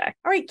Project.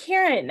 All right,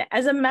 Karen,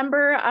 as a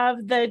member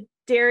of the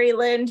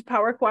Dairyland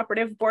Power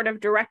Cooperative Board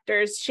of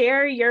Directors,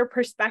 share your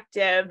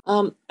perspective.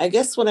 I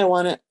guess what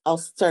I'll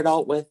start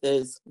out with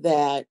is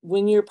that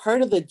when you're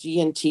part of the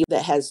G&T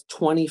that has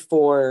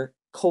 24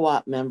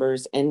 co-op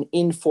members and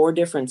in 4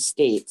 different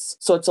states,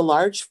 so it's a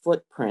large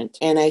footprint.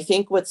 And I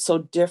think what's so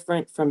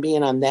different from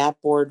being on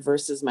that board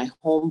versus my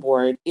home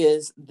board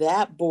is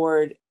that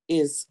board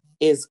is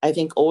is, I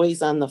think,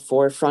 always on the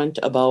forefront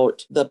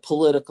about the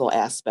political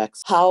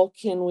aspects. How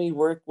can we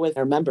work with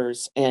our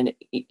members and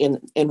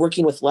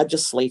working with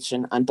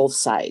legislation on both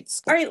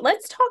sides? All right,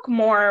 let's talk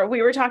more.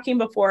 We were talking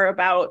before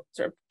about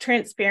sort of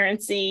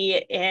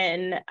transparency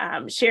in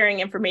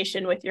sharing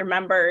information with your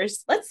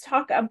members. Let's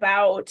talk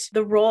about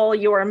the role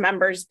your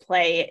members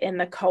play in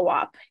the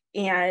co-op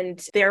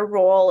and their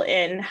role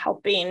in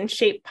helping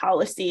shape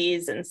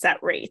policies and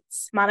set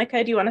rates.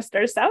 Monica, do you want to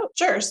start us out?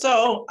 Sure.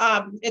 So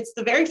it's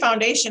the very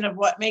foundation of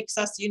what makes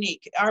us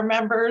unique. Our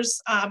members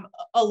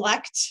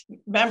elect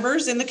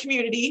members in the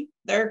community.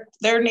 Their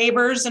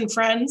neighbors and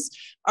friends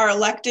are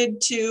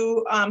elected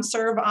to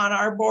serve on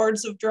our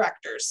boards of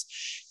directors.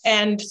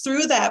 And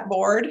through that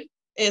board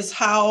is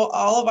how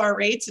all of our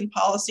rates and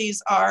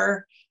policies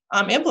are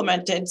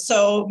implemented.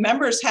 So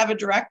members have a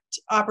direct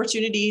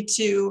opportunity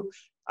to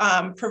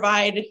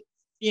provide,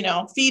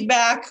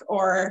 feedback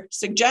or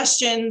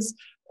suggestions,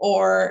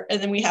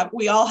 and then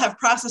we all have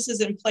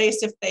processes in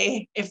place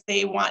if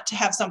they want to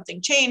have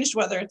something changed,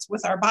 whether it's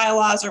with our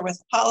bylaws or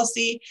with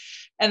policy.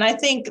 And I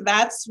think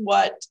that's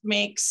what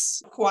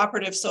makes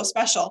Cooperatives so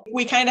special.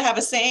 We kind of have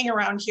a saying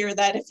around here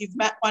that if you've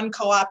met one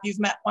co-op, you've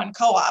met one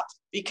co-op,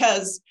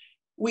 because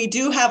we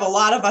do have a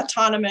lot of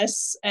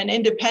autonomous and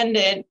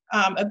independent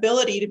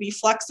ability to be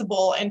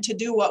flexible and to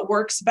do what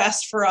works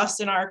best for us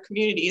in our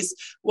communities.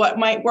 What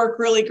might work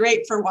really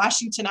great for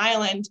Washington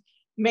Island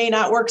may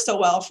not work so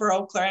well for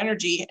Eau Claire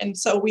Energy. And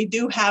so we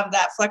do have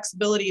that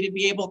flexibility to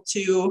be able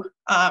to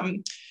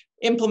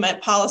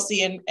implement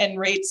policy and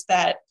rates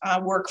that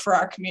work for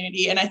our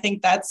community. And I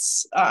think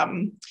that's,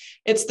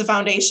 it's the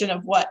foundation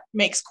of what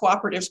makes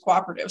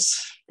cooperatives.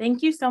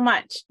 Thank you so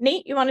much.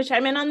 Nate, you want to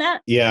chime in on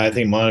that? Yeah, I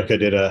think Monica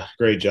did a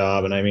great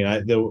job. And I mean,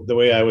 the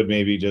way I would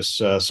maybe just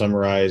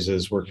summarize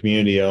is we're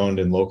community owned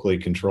and locally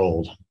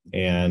controlled.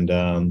 And,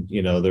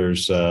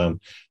 there's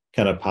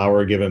kind of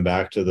power given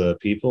back to the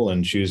people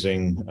and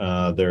choosing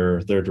their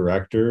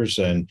directors.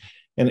 And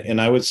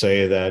I would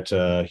say that,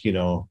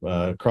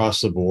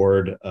 across the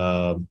board,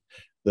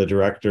 the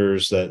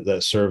directors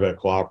that serve at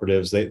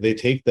cooperatives, they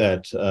take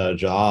that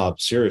job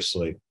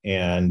seriously.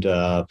 And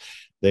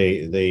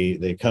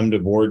they come to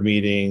board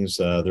meetings,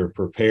 they're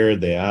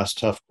prepared, they ask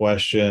tough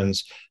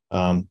questions,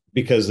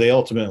 because they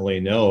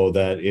ultimately know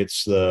that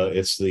it's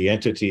the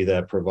entity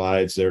that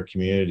provides their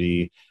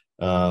community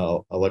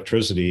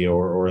electricity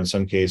or in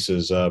some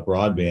cases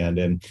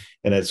broadband. And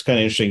it's kind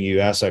of interesting you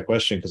asked that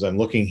question, because I'm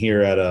looking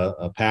here at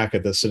a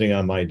packet that's sitting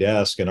on my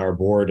desk, and our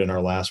board in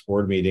our last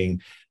board meeting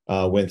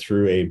went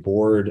through a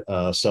board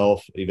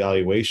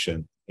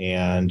self-evaluation.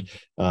 And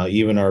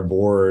even our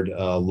board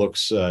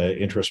looks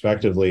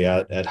introspectively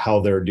at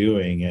how they're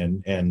doing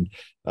and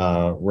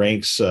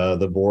ranks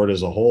the board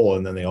as a whole.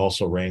 And then they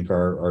also rank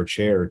our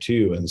chair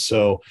too. And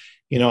so,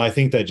 I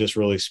think that just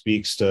really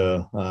speaks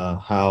to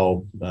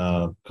how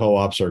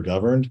co-ops are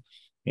governed.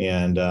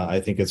 And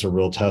I think it's a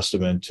real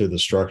testament to the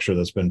structure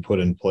that's been put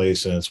in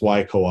place. And it's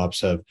why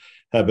co-ops have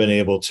been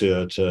able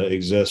to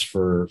exist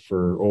for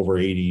over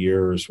 80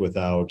 years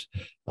without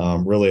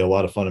really a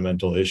lot of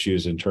fundamental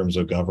issues in terms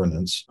of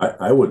governance.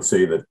 I would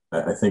say that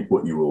I think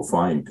what you will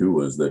find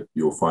too is that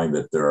you'll find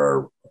that there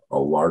are a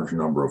large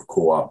number of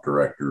co-op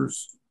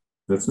directors.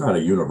 That's not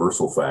a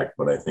universal fact,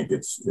 but I think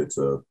it's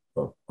a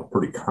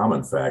pretty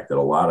common fact that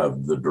a lot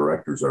of the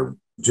directors are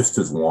just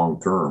as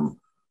long-term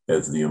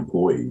as the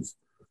employees.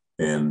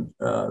 And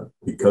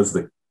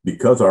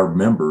because our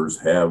members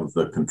have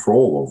the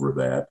control over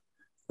that,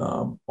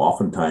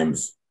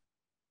 oftentimes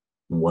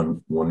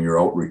when you're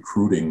out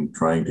recruiting,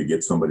 trying to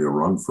get somebody to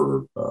run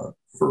for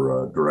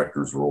a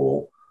director's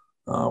role,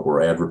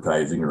 or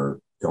advertising or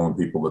telling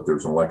people that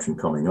there's an election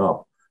coming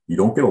up, you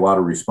don't get a lot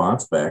of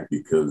response back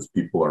because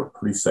people are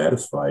pretty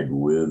satisfied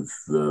with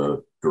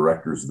the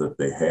directors that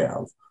they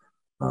have.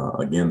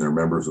 Again, they're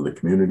members of the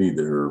community.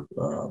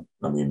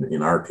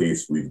 In our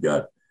case,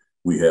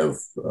 we have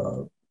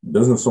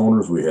business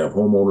owners, we have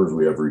homeowners,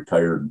 we have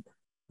retired,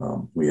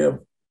 we have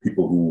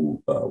people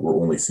who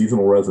were only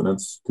seasonal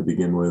residents to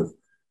begin with.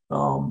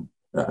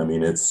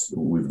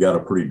 We've got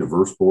a pretty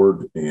diverse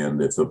board,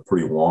 and it's a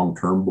pretty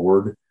long-term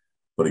board.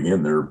 But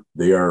again, they're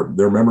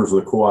members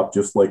of the co-op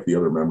just like the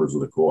other members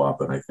of the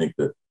co-op. And I think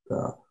that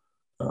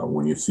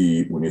when you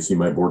see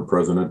my board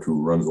president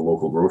who runs a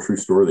local grocery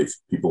store,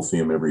 people see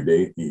him every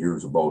day. He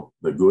hears about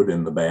the good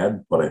and the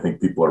bad, but I think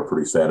people are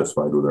pretty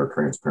satisfied with our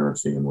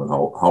transparency and with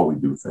how we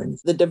do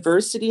things. The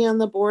diversity on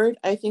the board,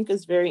 I think,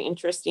 is very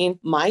interesting.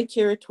 My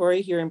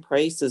territory here in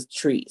Price is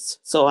trees.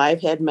 So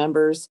I've had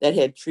members that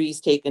had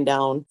trees taken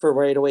down for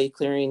right-of-way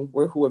clearing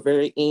who were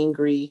very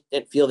angry,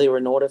 didn't feel they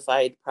were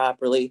notified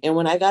properly. And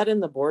when I got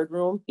in the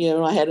boardroom,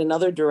 I had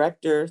another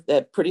director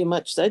that pretty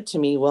much said to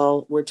me,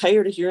 well, we're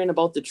tired of hearing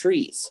about the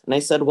trees. And I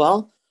said,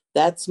 well,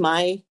 that's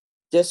my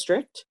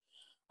district.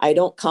 I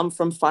don't come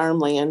from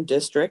farmland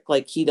district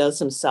like he does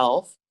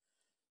himself.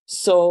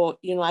 So,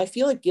 I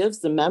feel it gives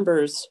the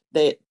members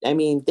they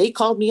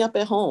called me up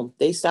at home.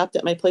 They stopped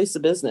at my place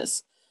of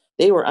business.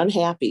 They were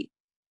unhappy.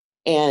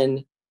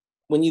 And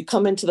when you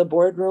come into the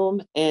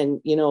boardroom and,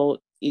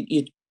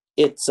 it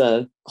it's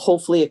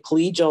hopefully a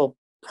collegial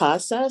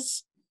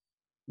process,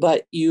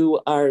 but you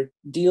are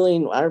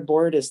dealing, our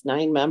board is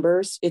 9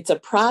 members. It's a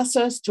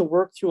process to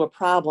work through a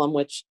problem,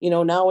 which,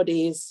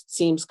 nowadays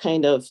seems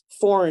kind of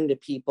foreign to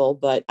people,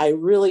 but I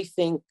really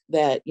think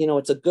that,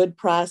 it's a good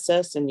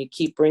process, and you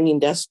keep bringing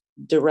desk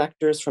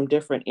directors from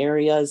different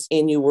areas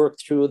and you work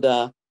through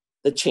the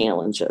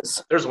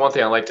challenges. There's one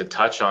thing I'd like to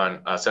touch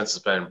on since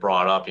it's been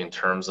brought up in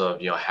terms of,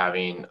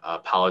 having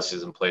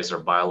policies in place or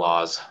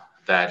bylaws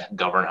that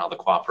govern how the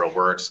cooperative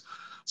works.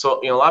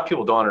 So, a lot of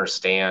people don't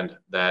understand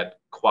that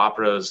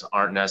cooperatives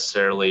aren't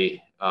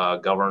necessarily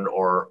governed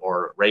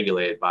or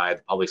regulated by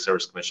the Public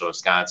Service Commission of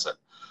Wisconsin.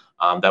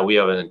 That we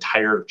have an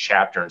entire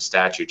chapter in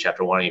statute,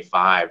 chapter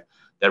 185,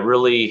 that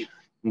really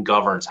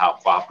governs how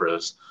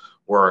cooperatives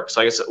work.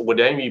 So I guess, would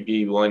any of you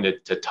be willing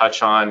to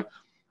touch on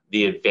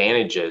the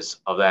advantages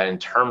of that in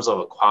terms of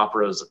a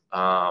cooperative's,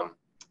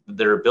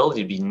 their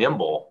ability to be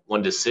nimble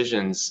when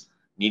decisions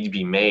need to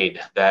be made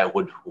that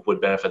would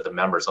benefit the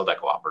members of that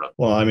cooperative?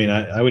 Well, I mean,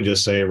 I would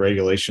just say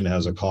regulation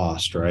has a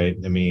cost, right?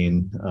 I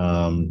mean,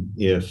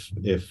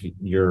 if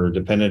you're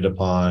dependent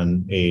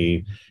upon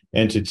a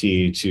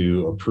entity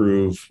to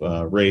approve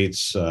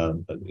rates,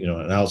 an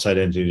outside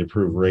entity to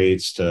approve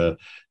rates to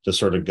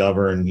sort of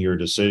govern your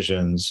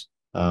decisions,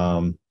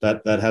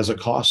 that has a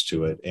cost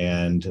to it.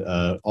 And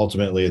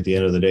ultimately, at the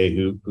end of the day,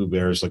 who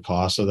bears the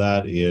cost of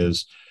that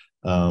is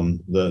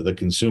the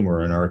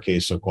consumer, in our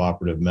case, a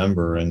cooperative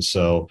member. And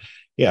so,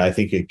 yeah, I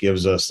think it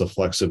gives us the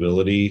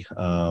flexibility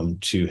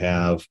to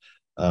have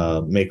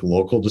make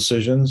local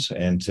decisions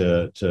and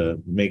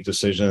to make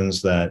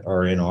decisions that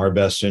are in our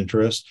best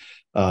interest.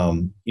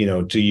 To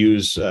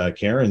use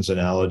Karen's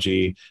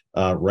analogy,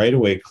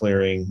 right-of-way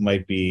clearing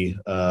might be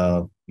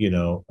a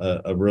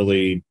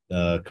really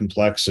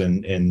complex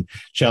and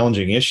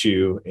challenging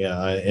issue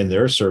in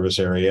their service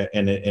area,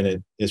 and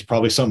it is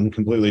probably something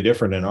completely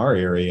different in our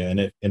area.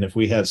 And if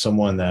we had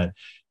someone that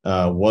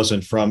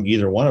wasn't from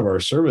either one of our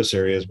service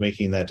areas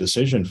making that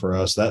decision for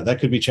us, that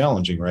could be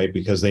challenging, right?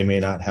 Because they may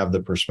not have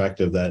the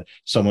perspective that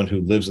someone who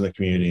lives in the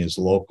community is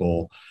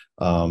local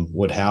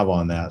would have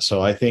on that.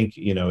 So I think,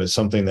 it's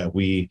something that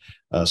we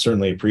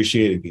certainly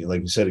appreciate.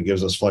 Like you said, it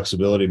gives us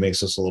flexibility,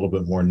 makes us a little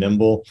bit more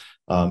nimble.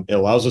 It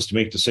allows us to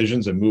make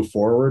decisions and move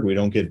forward. We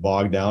don't get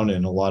bogged down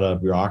in a lot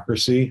of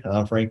bureaucracy,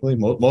 frankly.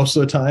 Most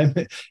of the time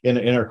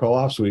in our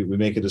co-ops, we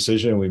make a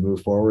decision and we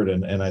move forward.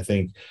 And I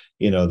think,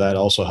 that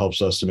also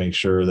helps us to make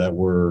sure that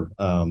we're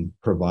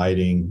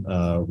providing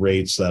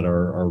rates that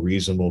are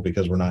reasonable,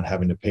 because we're not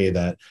having to pay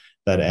that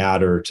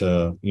adder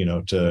to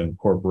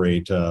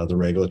incorporate the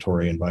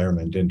regulatory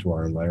environment into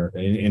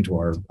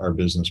our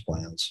business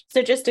plans.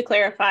 So just to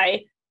clarify,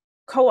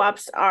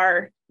 co-ops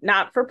are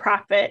not for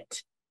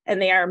profit and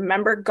they are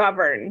member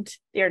governed.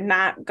 They're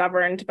not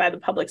governed by the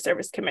Public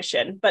Service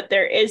Commission, but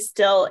there is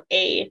still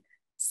a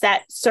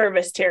set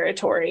service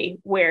territory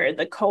where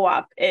the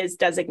co-op is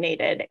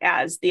designated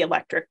as the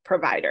electric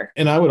provider.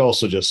 And I would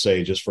also just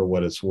say, just for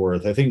what it's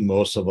worth, I think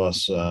most of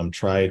us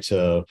try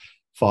to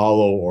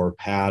follow or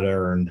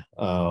pattern,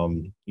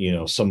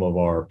 some of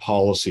our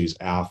policies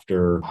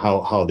after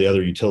how the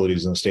other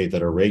utilities in the state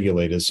that are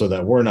regulated, so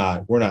that we're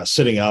not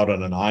sitting out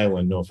on an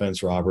island. No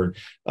offense, Robert.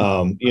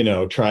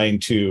 Trying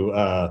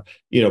to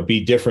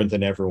be different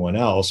than everyone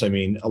else. I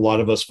mean, a lot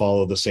of us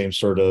follow the same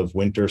sort of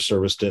winter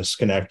service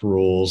disconnect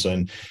rules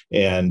and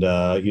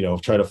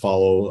try to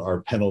follow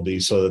our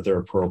penalties so that they're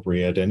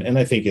appropriate. And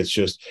I think it's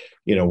just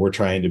we're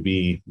trying to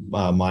be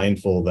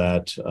mindful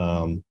that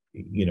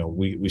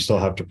we still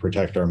have to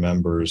protect our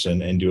members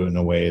and do it in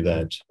a way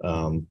that,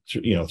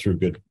 through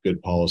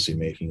good policy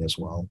making as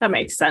well. That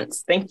makes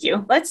sense. Thank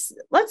you. Let's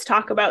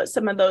talk about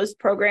some of those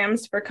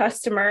programs for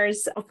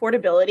customers.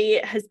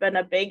 Affordability has been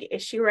a big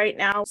issue right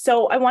now.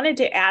 So I wanted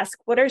to ask,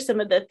 what are some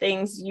of the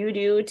things you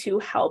do to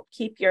help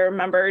keep your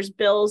members'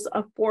 bills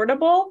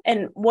affordable?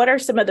 And what are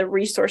some of the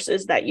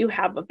resources that you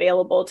have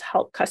available to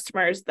help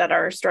customers that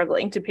are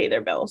struggling to pay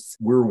their bills?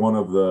 We're one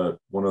of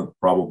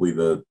probably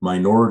the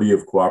minority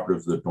of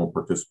cooperatives that don't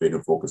participate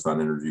in Focus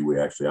on Energy. We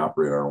actually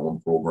operate our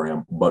own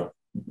program, but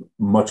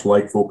much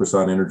like Focus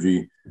on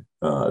Energy,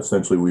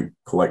 essentially we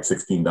collect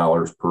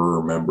 $16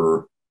 per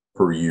member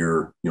per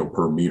year,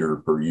 per meter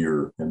per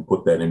year, and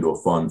put that into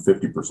a fund.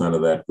 50%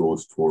 of that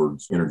goes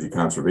towards energy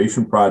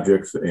conservation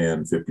projects,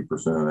 and 50%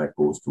 of that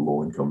goes to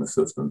low income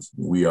assistance.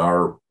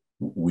 The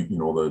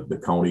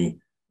county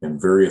and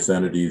various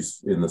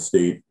entities in the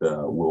state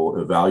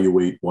will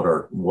evaluate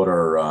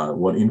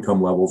what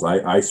income levels.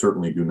 I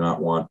certainly do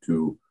not want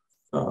to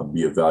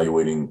be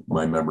evaluating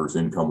my members'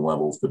 income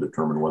levels to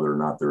determine whether or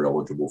not they're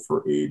eligible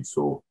for aid.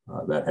 So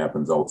that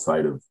happens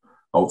outside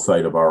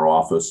of our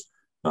office.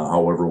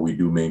 However, we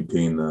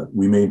maintain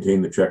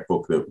the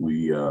checkbook that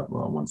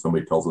when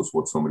somebody tells us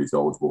what somebody's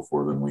eligible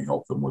for, then we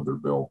help them with their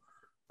bill.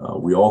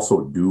 We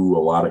also do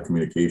a lot of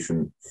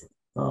communication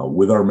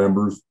with our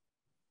members.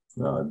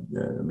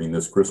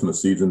 This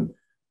Christmas season,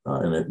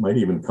 and it might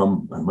even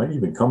come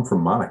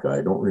from Monica.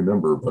 I don't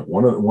remember, but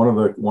one of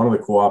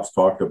the co-ops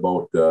talked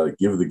about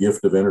give the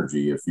gift of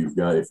energy. If you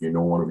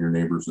know one of your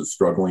neighbors is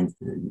struggling,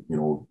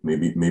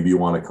 maybe you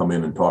want to come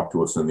in and talk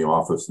to us in the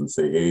office and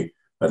say, hey,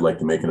 I'd like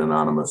to make an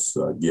anonymous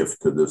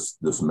gift to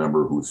this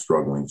member who's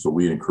struggling. So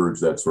we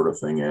encourage that sort of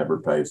thing,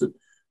 advertise it.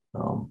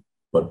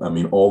 But I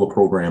mean, all the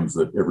programs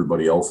that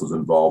everybody else is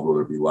involved,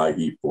 whether it be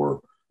LIHEAP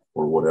or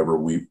whatever,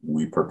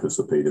 we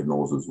participate in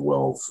those as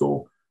well.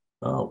 So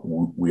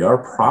we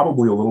are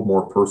probably a little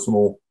more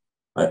personal.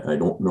 I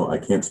don't know. I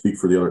can't speak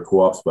for the other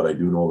co-ops, but I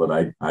do know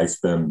that I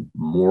spend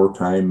more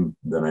time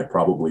than I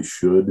probably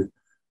should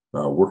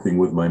working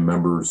with my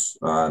members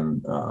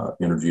on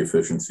energy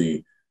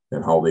efficiency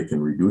and how they can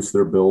reduce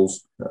their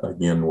bills.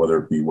 Again, whether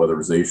it be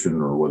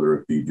weatherization or whether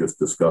it be just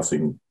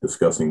discussing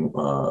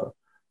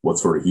what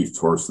sort of heat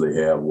source they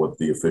have, what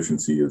the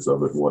efficiency is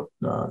of it, what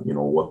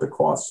the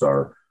costs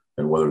are,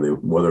 and whether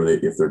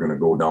they if they're going to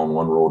go down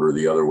one road or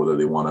the other, whether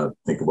they want to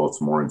think about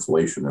some more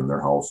insulation in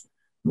their house.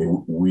 I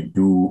mean, we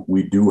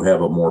do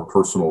have a more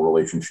personal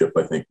relationship,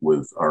 I think,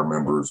 with our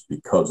members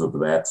because of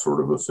that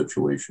sort of a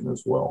situation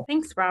as well.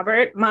 Thanks,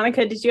 Robert.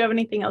 Monica, did you have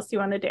anything else you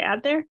wanted to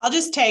add there? I'll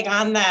just tag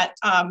on that.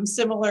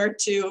 Similar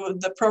to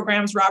the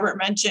programs Robert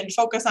mentioned,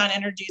 Focus on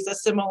Energy is a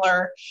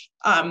similar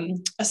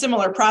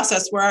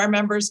process where our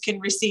members can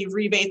receive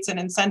rebates and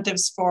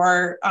incentives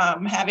for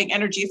having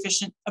energy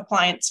efficient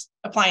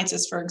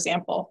appliances, for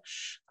example.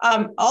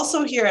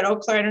 Also here at Eau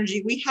Claire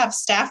Energy, we have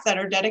staff that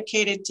are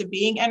dedicated to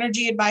being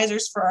energy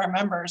advisors for our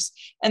members.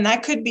 And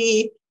that could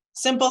be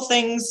simple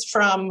things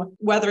from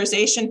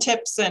weatherization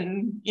tips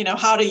and,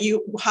 how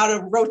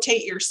to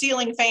rotate your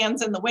ceiling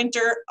fans in the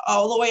winter,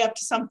 all the way up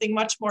to something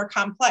much more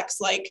complex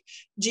like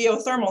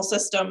geothermal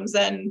systems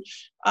and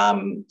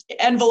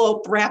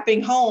envelope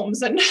wrapping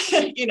homes and,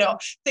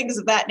 things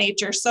of that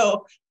nature.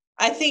 So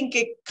I think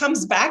it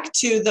comes back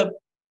to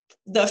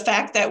the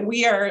fact that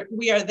we are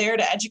there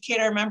to educate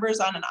our members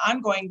on an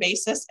ongoing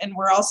basis, and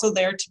we're also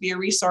there to be a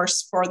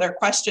resource for their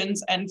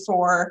questions and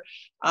for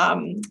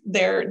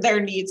their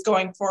needs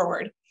going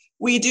forward.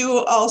 We do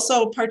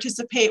also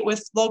participate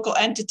with local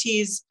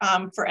entities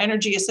for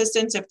energy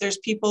assistance. If there's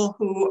people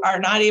who are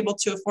not able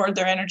to afford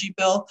their energy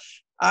bill,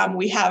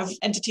 we have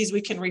entities we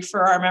can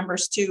refer our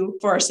members to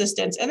for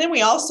assistance. And then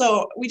we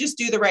just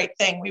do the right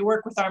thing. We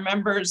work with our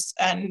members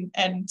and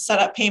set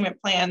up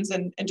payment plans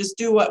and just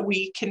do what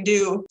we can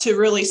do to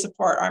really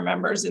support our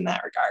members in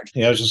that regard.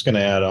 Yeah, I was just going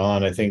to add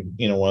on. I think,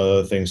 one of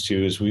the things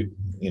too is we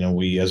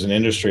as an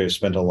industry have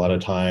spent a lot of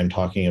time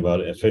talking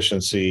about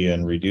efficiency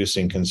and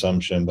reducing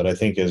consumption. But I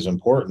think as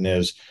important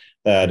as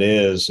that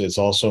is, it's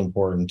also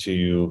important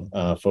to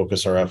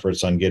focus our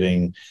efforts on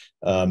getting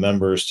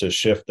members to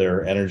shift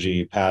their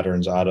energy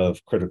patterns out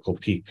of critical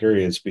peak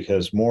periods,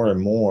 because more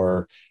and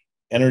more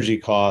energy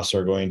costs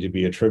are going to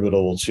be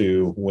attributable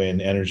to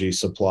when energy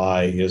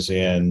supply is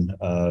in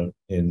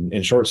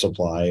short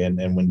supply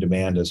and when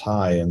demand is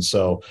high. And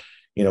so,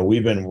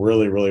 we've been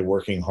really, really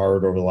working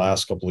hard over the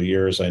last couple of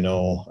years. I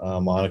know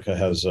Monica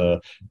has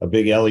a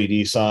big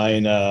LED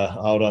sign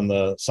out on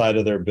the side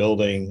of their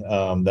building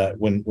that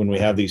when we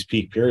have these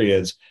peak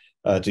periods,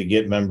 to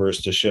get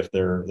members to shift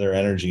their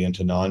energy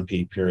into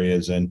non-peak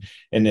periods. And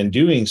in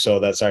doing so,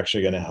 that's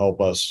actually going to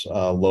help us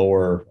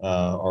lower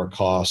our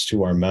costs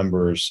to our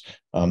members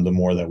the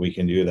more that we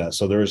can do that.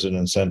 So there is an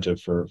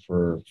incentive for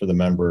the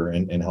member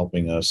in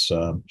helping us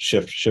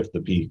shift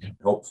the peak.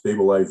 Help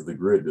stabilize the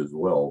grid as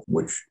well,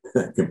 which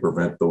can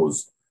prevent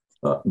those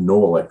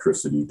no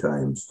electricity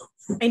times.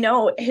 I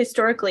know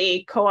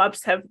historically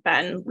co-ops have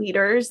been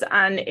leaders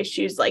on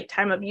issues like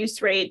time of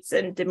use rates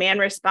and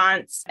demand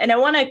response. And I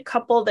want to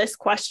couple this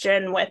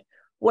question with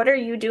what are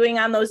you doing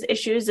on those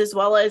issues, as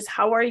well as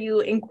how are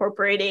you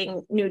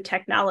incorporating new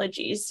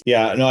technologies?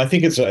 Yeah, no, I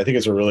think it's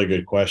a really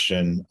good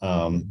question.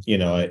 And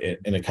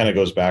it kind of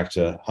goes back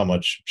to how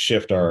much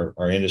shift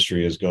our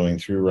industry is going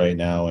through right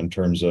now in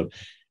terms of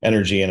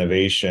energy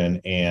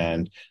innovation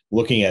and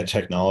looking at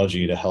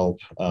technology to help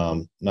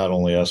not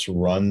only us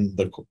run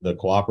the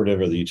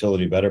cooperative or the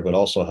utility better, but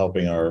also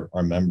helping our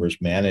members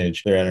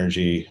manage their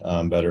energy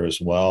better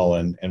as well.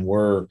 And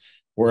we're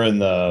in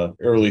the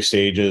early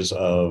stages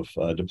of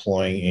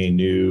deploying a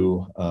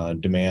new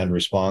demand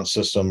response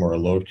system or a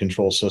load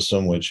control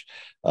system, which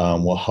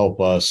will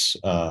help us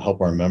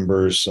help our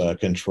members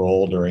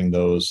control during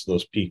those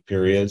peak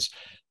periods.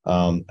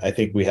 I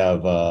think we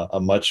have a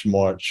much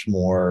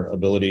more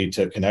ability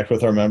to connect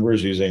with our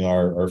members using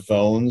our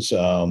phones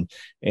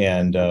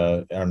and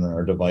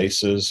our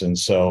devices. And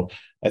so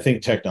I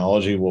think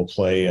technology will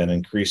play an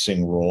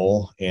increasing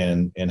role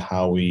in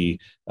how we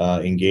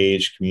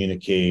engage,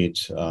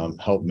 communicate,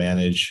 help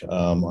manage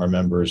our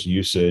members'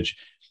 usage.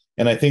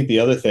 And I think the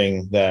other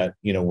thing that,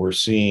 we're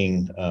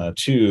seeing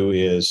too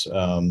is,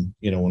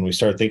 when we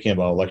start thinking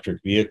about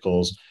electric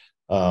vehicles,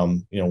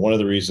 one of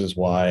the reasons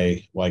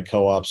why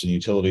co-ops and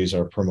utilities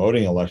are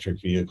promoting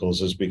electric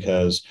vehicles is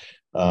because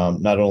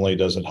not only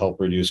does it help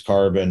reduce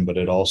carbon, but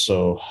it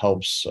also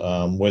helps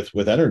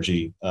with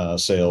energy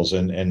sales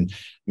and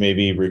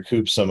maybe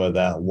recoup some of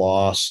that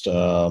lost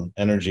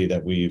energy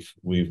that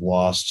we've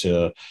lost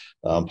to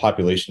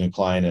population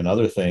decline and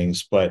other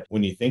things. But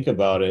when you think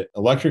about it,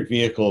 electric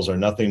vehicles are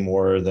nothing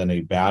more than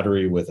a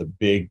battery with a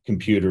big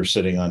computer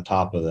sitting on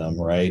top of them,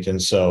 right?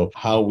 And so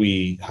how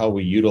we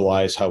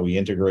utilize, how we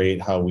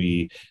integrate, how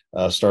we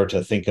start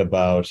to think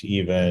about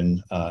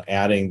even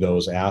adding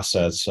those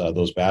assets,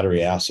 those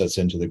battery assets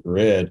into the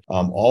grid.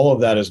 All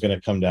of that is going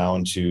to come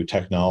down to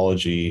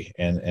technology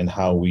and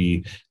how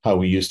we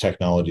use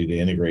technology to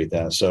integrate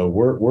that. So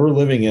we're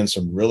living in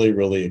some really,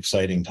 really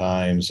exciting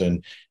times,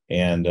 and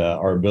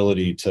our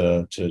ability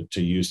to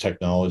use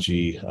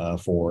technology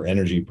for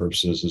energy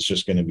purposes is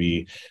just going to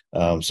be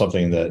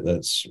something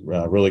that's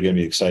really going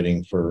to be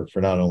exciting for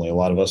not only a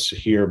lot of us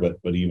here, but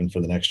even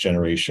for the next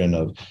generation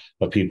of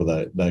people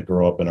that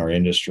grow up in our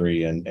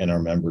industry and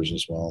our members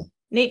as well.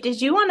 Nate,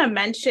 did you want to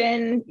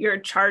mention your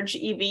Charge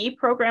EV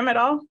program at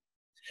all?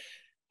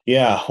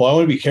 Yeah, well, I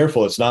want to be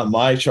careful. It's not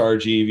my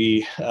Charge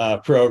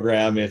EV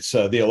program. It's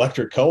the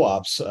electric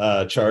co-ops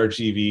Charge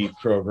EV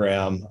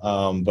program.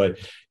 But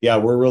yeah,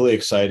 we're really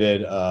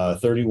excited.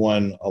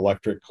 31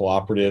 electric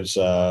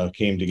cooperatives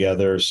came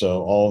together.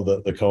 So all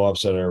of the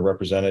co-ops that are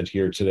represented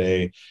here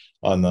today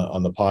on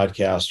the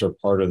podcast are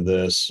part of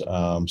this.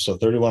 So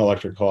 31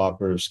 electric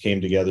cooperatives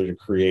came together to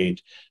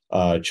create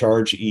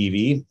Charge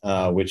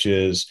EV, which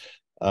is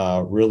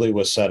really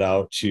was set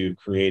out to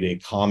create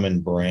a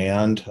common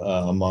brand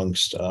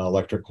amongst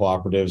electric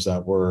cooperatives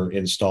that were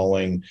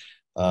installing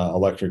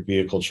electric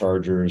vehicle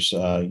chargers,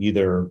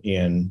 either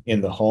in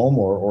the home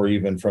or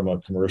even from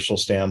a commercial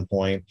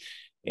standpoint.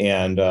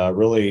 And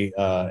really,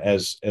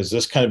 as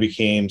this kind of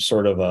became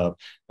sort of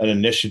an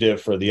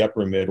initiative for the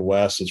Upper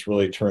Midwest, it's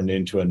really turned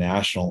into a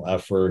national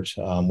effort,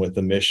 with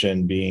the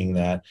mission being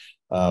that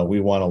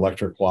we want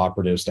electric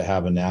cooperatives to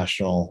have a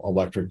national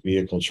electric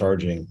vehicle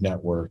charging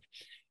network.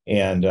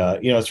 And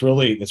it's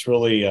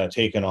really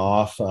taken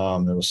off.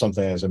 It was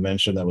something, as I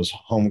mentioned, that was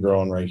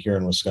homegrown right here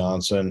in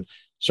Wisconsin.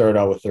 Started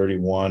out with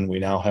 31. We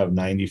now have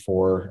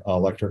 94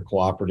 electric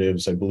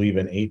cooperatives, I believe,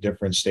 in 8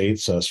 different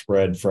states,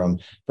 spread from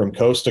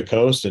coast to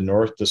coast and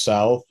north to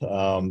south,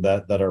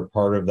 that are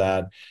part of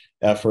that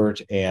effort.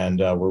 And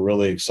we're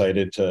really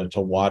excited to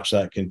watch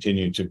that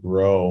continue to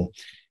grow.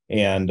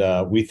 And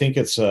we think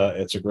it's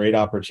a great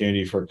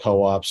opportunity for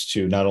co-ops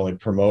to not only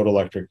promote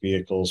electric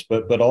vehicles,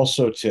 but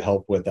also to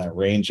help with that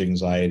range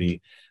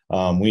anxiety.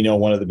 We know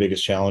one of the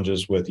biggest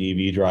challenges with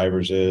EV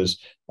drivers is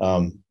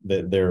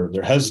that they're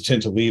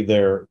hesitant to leave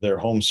their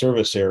home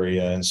service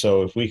area. And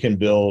so if we can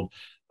build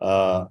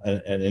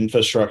an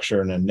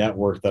infrastructure and a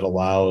network that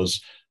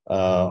allows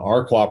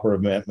our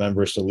cooperative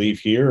members to leave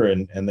here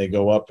and they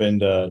go up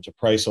into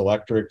Price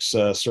Electric's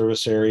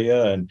service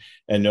area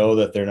and know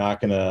that they're not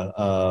going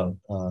to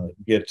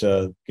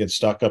get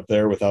stuck up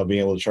there without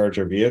being able to charge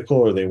their vehicle,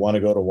 or they want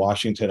to go to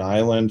Washington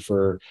Island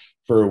for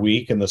a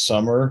week in the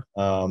summer.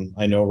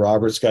 I know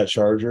Robert's got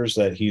chargers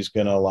that he's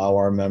going to allow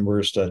our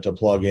members to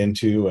plug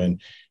into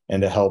and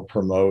to help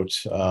promote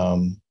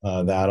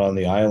that on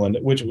the island,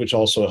 which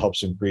also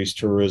helps increase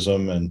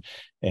tourism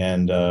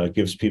and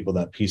gives people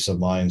that peace of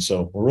mind.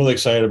 So we're really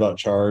excited about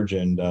Charge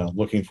and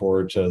looking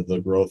forward to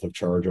the growth of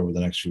Charge over the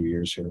next few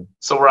years here.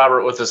 So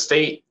Robert, with the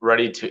state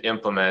ready to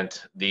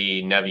implement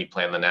the NEVI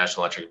plan, the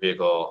National Electric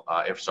Vehicle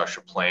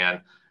Infrastructure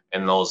Plan,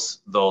 and those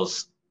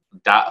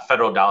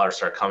federal dollars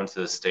start coming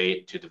to the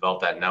state to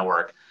develop that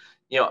network,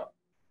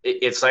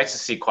 it's nice to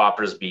see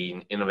cooperatives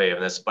being innovative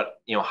in this,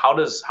 but how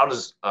does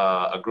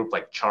a group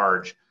like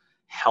Charge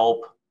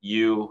help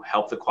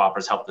the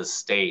cooperatives, help the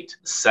state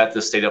set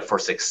the state up for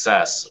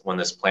success when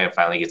this plan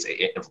finally gets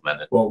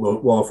implemented? Well,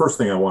 the first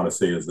thing I want to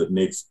say is that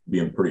Nate's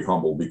being pretty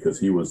humble because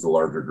he was the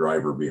larger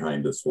driver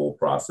behind this whole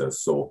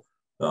process. So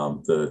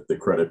the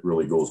credit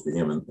really goes to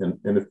him,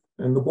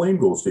 and the blame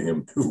goes to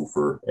him too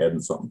for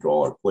adding something to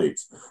all our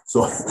plates.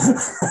 So,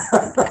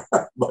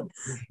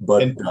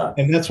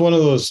 and that's one of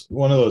those.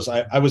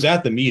 I was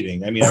at the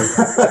meeting. I mean,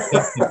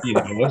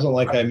 it wasn't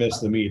like I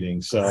missed the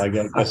meeting, so I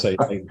guess I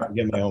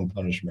get my own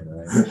punishment,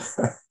 right?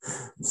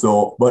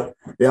 So, but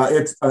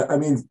yeah, I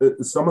mean,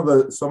 some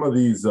of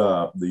these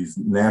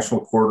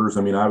national corridors.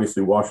 I mean,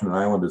 obviously, Washington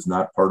Island is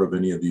not part of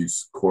any of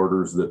these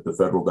corridors that the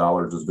federal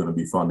dollars is going to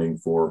be funding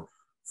for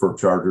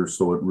chargers.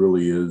 So it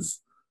really is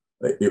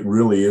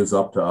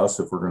up to us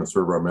if we're going to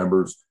serve our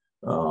members.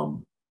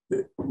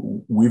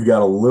 We've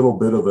got a little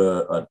bit of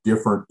a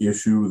different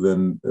issue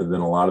than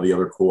a lot of the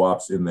other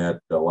co-ops, in that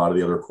a lot of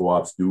the other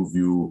co-ops do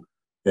view,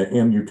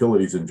 and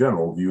utilities in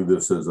general view,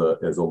 this as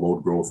a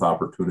load growth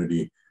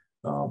opportunity.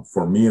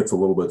 For me, it's a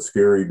little bit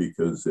scary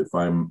because if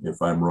I'm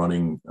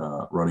running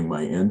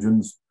my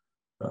engines,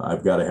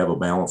 I've got to have a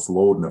balanced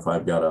load, and if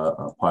I've got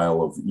a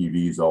pile of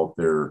EVs out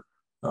there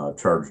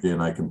charged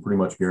in, I can pretty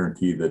much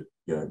guarantee that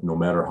no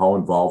matter how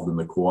involved in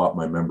the co-op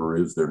my member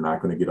is, they're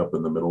not going to get up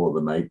in the middle of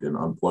the night and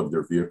unplug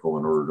their vehicle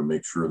in order to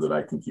make sure that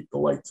I can keep the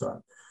lights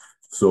on.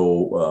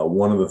 So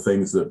one of the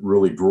things that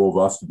really drove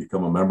us to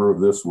become a member of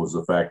this was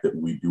the fact that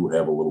we do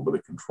have a little bit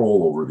of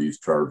control over these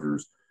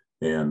chargers,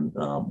 and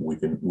we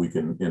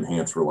can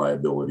enhance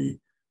reliability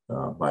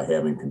by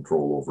having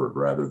control over it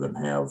rather than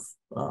have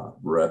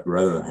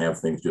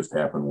things just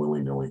happen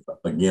willy-nilly.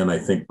 Again, I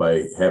think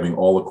by having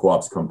all the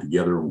co-ops come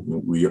together,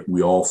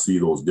 we all see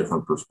those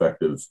different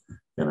perspectives,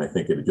 and I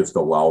think it just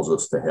allows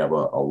us to have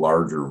a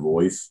larger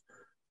voice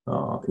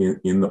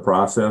in the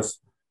process.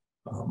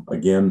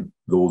 Again,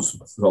 a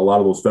lot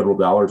of those federal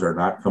dollars are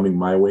not coming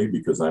my way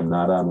because I'm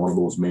not on one of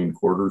those main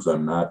quarters.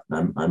 I'm at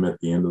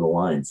the end of the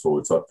line, so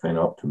it's kind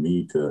of up to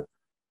me to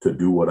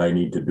do what I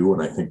need to do,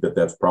 and I think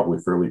that's probably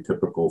fairly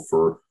typical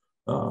for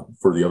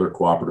the other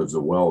cooperatives as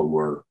well who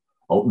are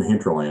out in the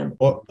hinterland.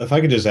 Well, if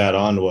I could just add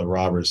on to what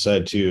Robert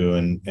said too,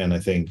 and I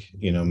think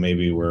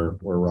maybe where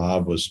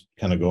Rob was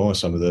kind of going with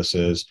some of this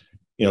is,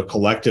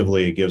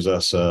 collectively it gives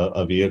us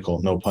a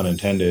vehicle, no pun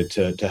intended,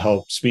 to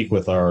help speak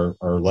with our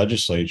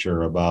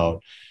legislature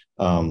about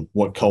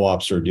what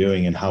co-ops are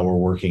doing and how we're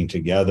working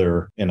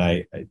together. And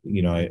I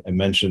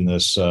mentioned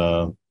this,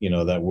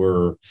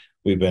 that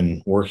we've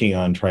been working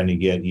on trying to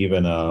get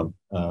even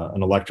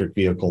an electric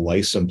vehicle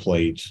license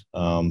plate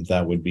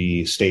that would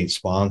be state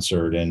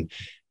sponsored.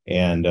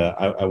 And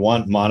I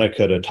want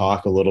Monica to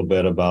talk a little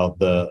bit about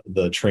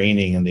the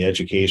training and the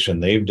education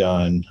they've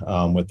done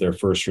with their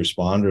first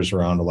responders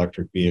around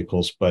electric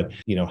vehicles. But,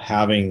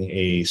 having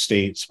a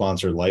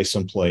state-sponsored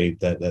license plate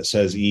that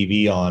says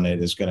EV on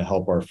it is going to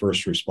help our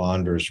first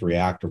responders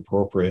react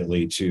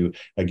appropriately to,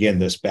 again,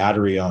 this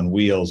battery on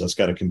wheels that's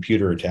got a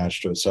computer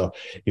attached to it. So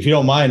if you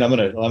don't mind, I'm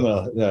going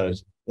to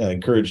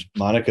encourage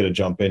Monica to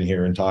jump in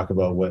here and talk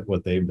about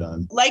what they've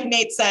done. Like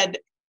Nate said,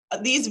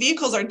 these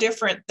vehicles are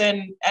different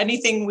than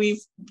anything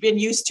we've been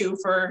used to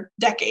for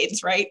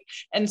decades, right?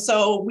 And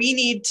so we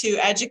need to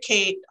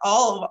educate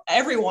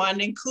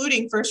everyone,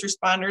 including first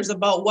responders,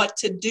 about what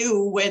to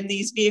do when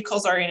these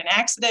vehicles are in an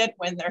accident,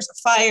 when there's a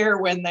fire,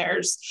 when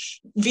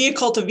there's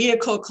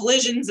vehicle-to-vehicle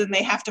collisions, and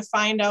they have to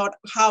find out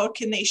how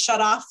can they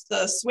shut off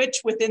the switch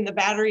within the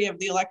battery of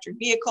the electric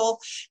vehicle.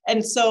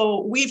 And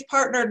so we've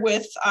partnered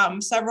with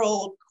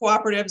several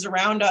cooperatives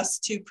around us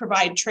to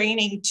provide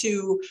training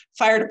to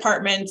fire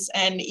departments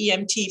and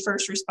EMT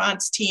first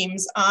response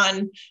teams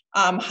on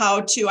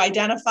how to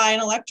identify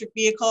an electric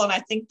vehicle. And I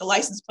think the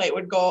license plate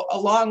would go a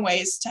long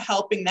ways to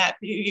helping that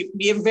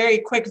be a very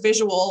quick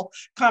visual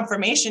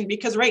confirmation,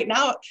 because right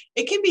now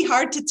it can be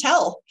hard to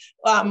tell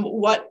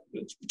what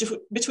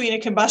between a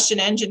combustion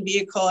engine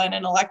vehicle and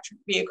an electric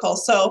vehicle.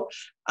 So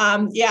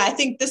I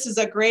think this is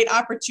a great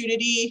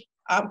opportunity.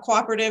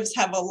 Cooperatives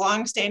have a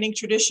long-standing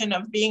tradition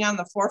of being on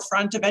the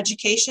forefront of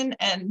education,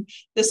 and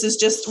this is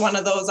just one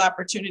of those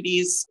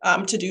opportunities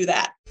to do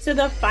that. So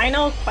the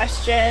final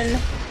question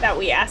that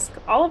we ask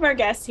all of our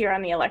guests here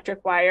on the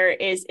Electric Wire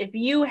is, if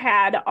you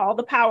had all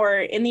the power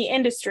in the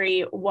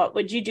industry, what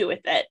would you do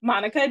with it?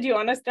 Monica, do you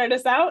want to start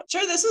us out?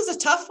 Sure. This was a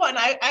tough one.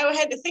 I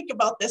had to think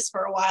about this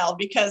for a while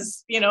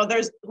because,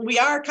 we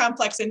are a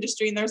complex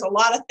industry and there's a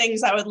lot of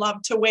things I would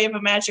love to wave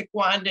a magic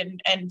wand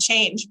and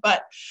change.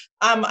 But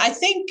I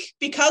think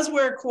because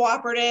we're a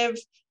cooperative,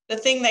 the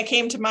thing that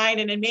came to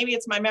mind, and maybe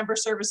it's my member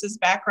services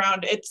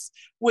background,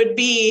 would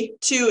be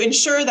to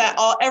ensure that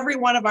every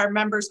one of our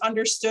members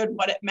understood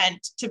what it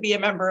meant to be a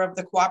member of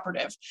the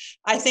cooperative.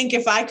 I think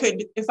if I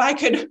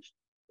could,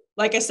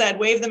 like I said,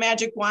 wave the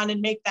magic wand and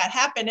make that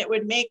happen, it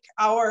would make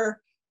our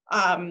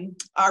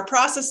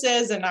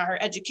processes and our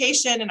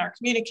education and our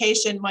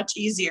communication much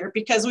easier,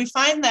 because we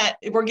find that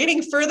we're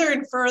getting further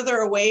and further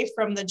away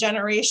from the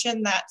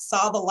generation that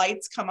saw the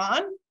lights come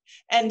on.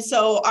 And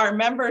so our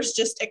members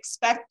just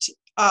expect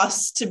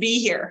us to be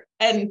here,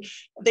 and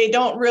they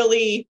don't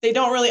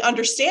really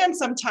understand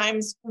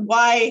sometimes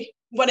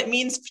what it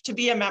means to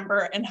be a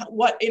member and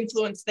what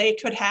influence they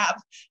could have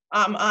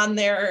on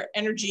their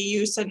energy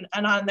use and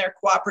on their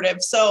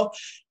cooperative. So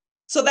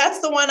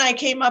that's the one I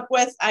came up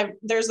with.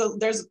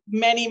 There's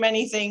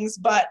many things,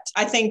 but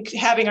I think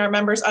having our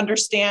members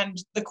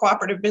understand the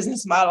cooperative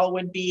business model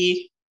would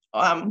be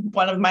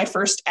one of my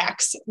first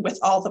acts with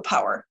all the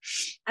power.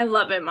 I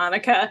love it,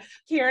 Monica.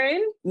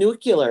 Karen?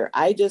 Nuclear.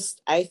 I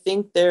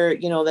think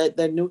that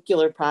the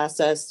nuclear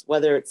process,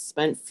 whether it's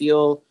spent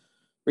fuel,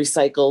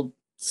 recycled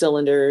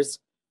cylinders,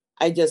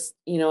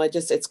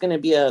 it's going to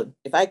be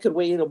if I could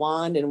wave a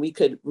wand and we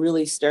could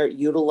really start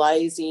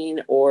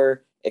utilizing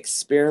or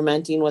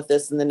experimenting with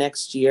this in the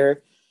next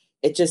year,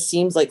 it just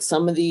seems like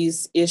some of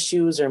these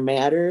issues or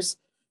matters,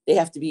 they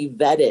have to be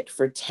vetted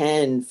for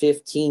 10,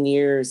 15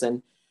 years.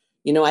 And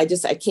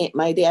I can't,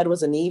 my dad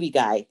was a Navy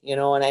guy,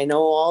 and I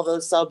know all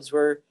those subs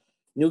were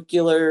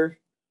nuclear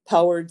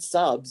powered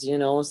subs,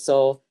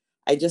 so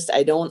I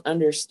don't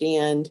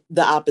understand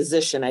the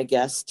opposition, I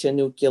guess, to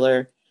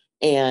nuclear.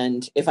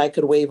 And if I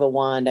could wave a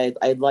wand,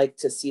 I'd like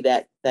to see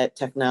that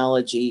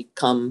technology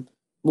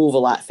move a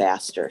lot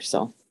faster.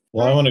 So.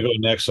 Well, I want to go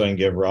next so I can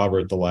give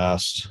Robert the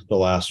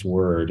last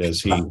word,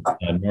 as he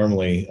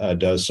normally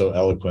does so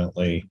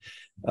eloquently.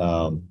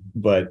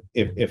 But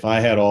if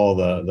I had all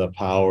the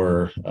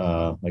power,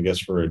 I guess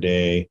for a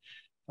day,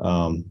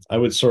 I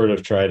would sort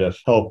of try to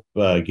help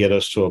get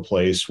us to a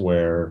place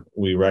where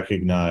we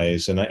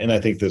recognize, and I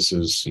think this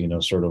is,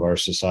 sort of our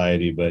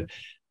society, but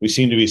we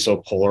seem to be so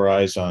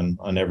polarized on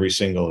every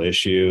single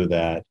issue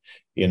that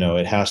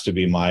it has to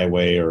be my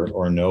way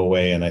or no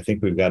way. And I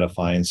think we've got to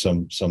find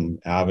some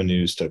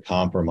avenues to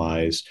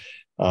compromise.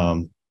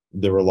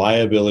 The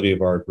reliability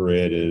of our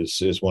grid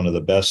is one of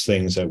the best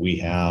things that we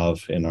have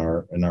in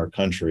our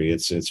country.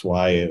 It's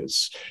why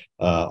it's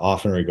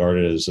often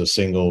regarded as the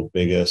single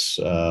biggest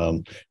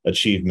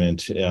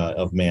achievement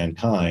of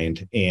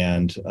mankind.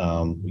 And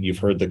you've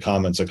heard the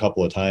comments a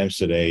couple of times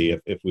today.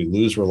 If we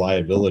lose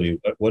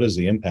reliability, what is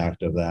the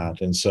impact of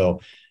that? And so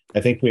I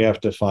think we have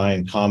to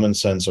find common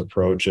sense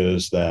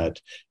approaches that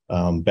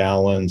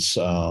balance,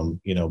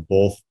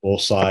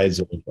 both sides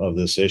of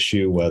this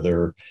issue,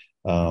 whether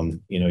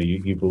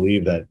you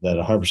believe that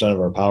 100% of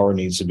our power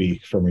needs to be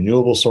from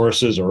renewable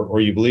sources,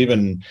 or you believe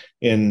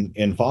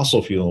in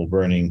fossil fuel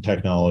burning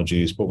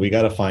technologies, but we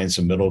got to find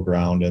some middle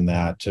ground in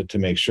that to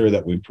make sure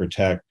that we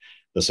protect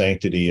the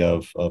sanctity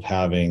of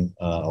having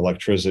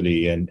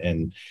electricity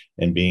and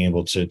being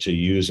able to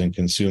use and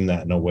consume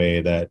that in a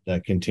way that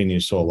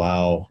continues to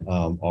allow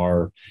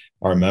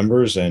our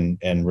members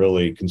and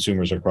really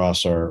consumers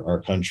across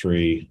our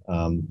country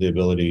the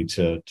ability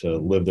to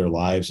live their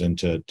lives and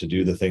to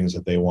do the things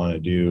that they want to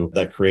do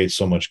that creates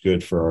so much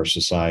good for our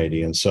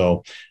society. And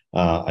so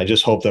I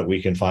just hope that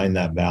we can find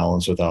that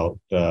balance without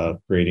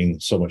creating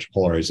so much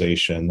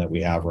polarization that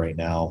we have right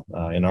now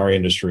in our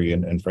industry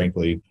and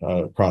frankly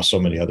across so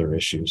many other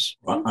issues.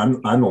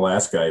 I'm the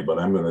last guy, but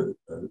I'm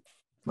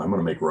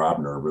gonna make Rob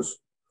nervous.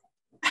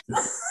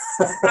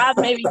 Rob,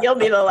 maybe you'll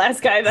be the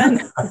last guy then.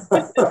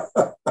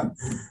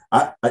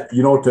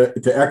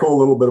 To echo a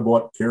little bit of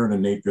what Karen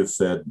and Nate just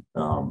said,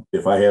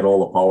 if I had all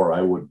the power,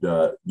 I would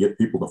get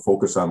people to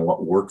focus on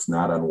what works,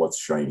 not on what's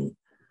shiny.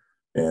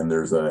 And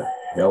there's a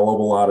hell of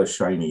a lot of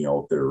shiny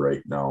out there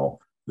right now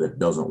that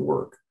doesn't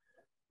work.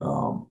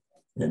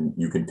 And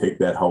you can take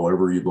that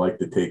however you'd like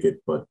to take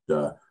it. But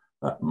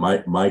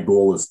my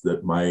goal is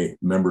that my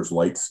members'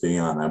 lights stay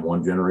on. I'm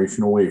one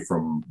generation away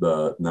from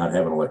not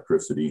having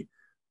electricity.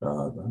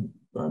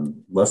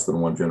 I'm less than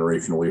one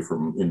generation away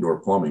from indoor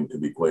plumbing, to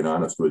be quite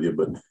honest with you.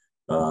 But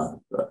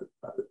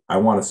I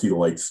want to see the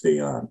lights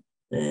stay on.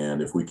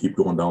 And if we keep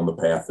going down the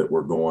path that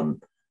we're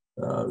going,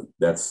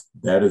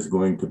 that is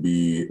going to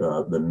be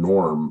the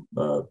norm.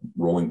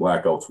 Rolling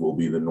blackouts will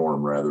be the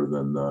norm rather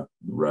than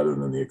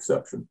the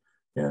exception.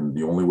 And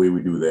the only way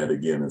we do that,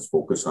 again, is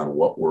focus on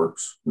what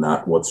works,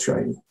 not what's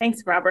shiny.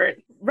 Thanks, Robert.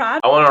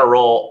 Rob? I want to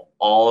roll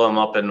all of them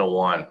up into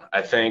one.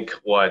 I think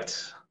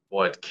what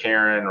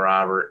Karen,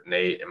 Robert,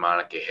 Nate, and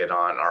Monica hit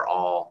on are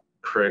all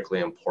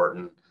critically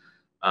important.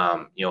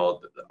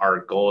 Our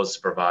goal is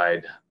to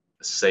provide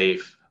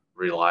safe,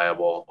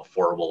 reliable,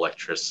 affordable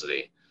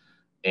electricity.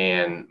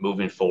 And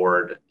moving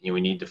forward, we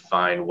need to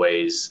find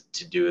ways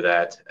to do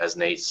that, as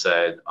Nate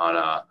said,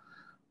 on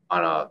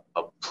a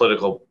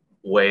political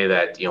way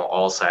that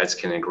all sides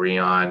can agree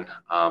on,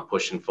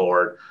 pushing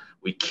forward.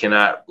 We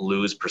cannot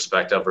lose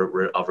perspective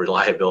of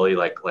reliability,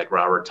 like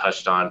Robert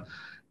touched on.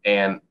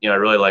 And I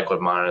really like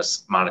what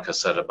Monica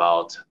said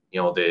about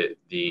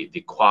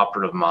the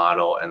cooperative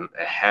model and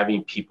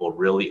having people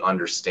really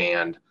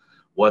understand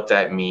what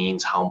that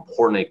means, how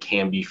important it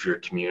can be for your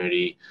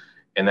community,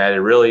 and that it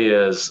really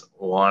is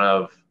one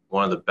of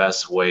the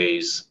best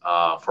ways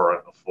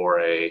for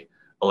a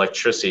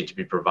electricity to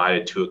be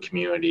provided to a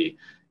community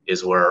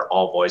is where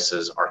all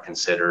voices are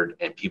considered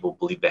and people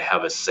believe they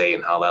have a say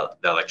in how that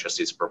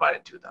electricity is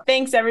provided to them.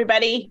 Thanks,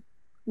 everybody.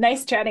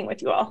 Nice chatting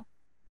with you all.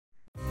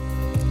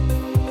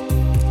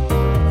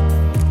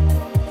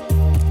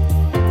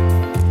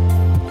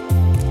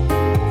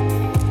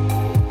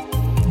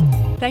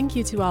 Thank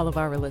you to all of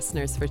our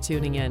listeners for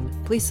tuning in.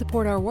 Please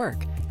support our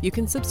work. You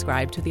can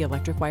subscribe to the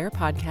Electric Wire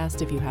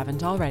podcast if you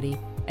haven't already,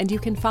 and you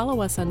can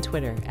follow us on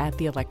Twitter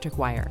 @The Electric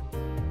Wire.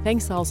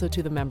 Thanks also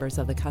to the members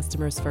of the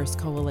Customers First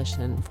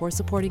Coalition for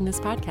supporting this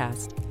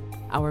podcast.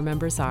 Our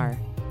members are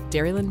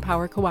Dairyland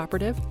Power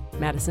Cooperative,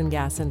 Madison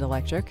Gas and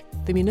Electric,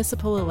 the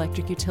Municipal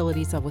Electric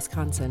Utilities of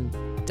Wisconsin,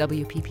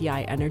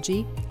 WPPI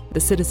Energy, the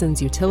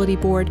Citizens Utility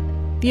Board,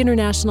 the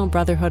International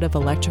Brotherhood of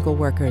Electrical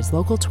Workers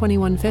Local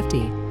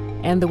 2150,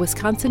 and the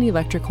Wisconsin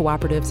Electric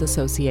Cooperatives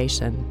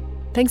Association.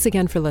 Thanks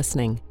again for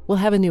listening. We'll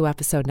have a new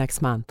episode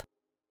next month.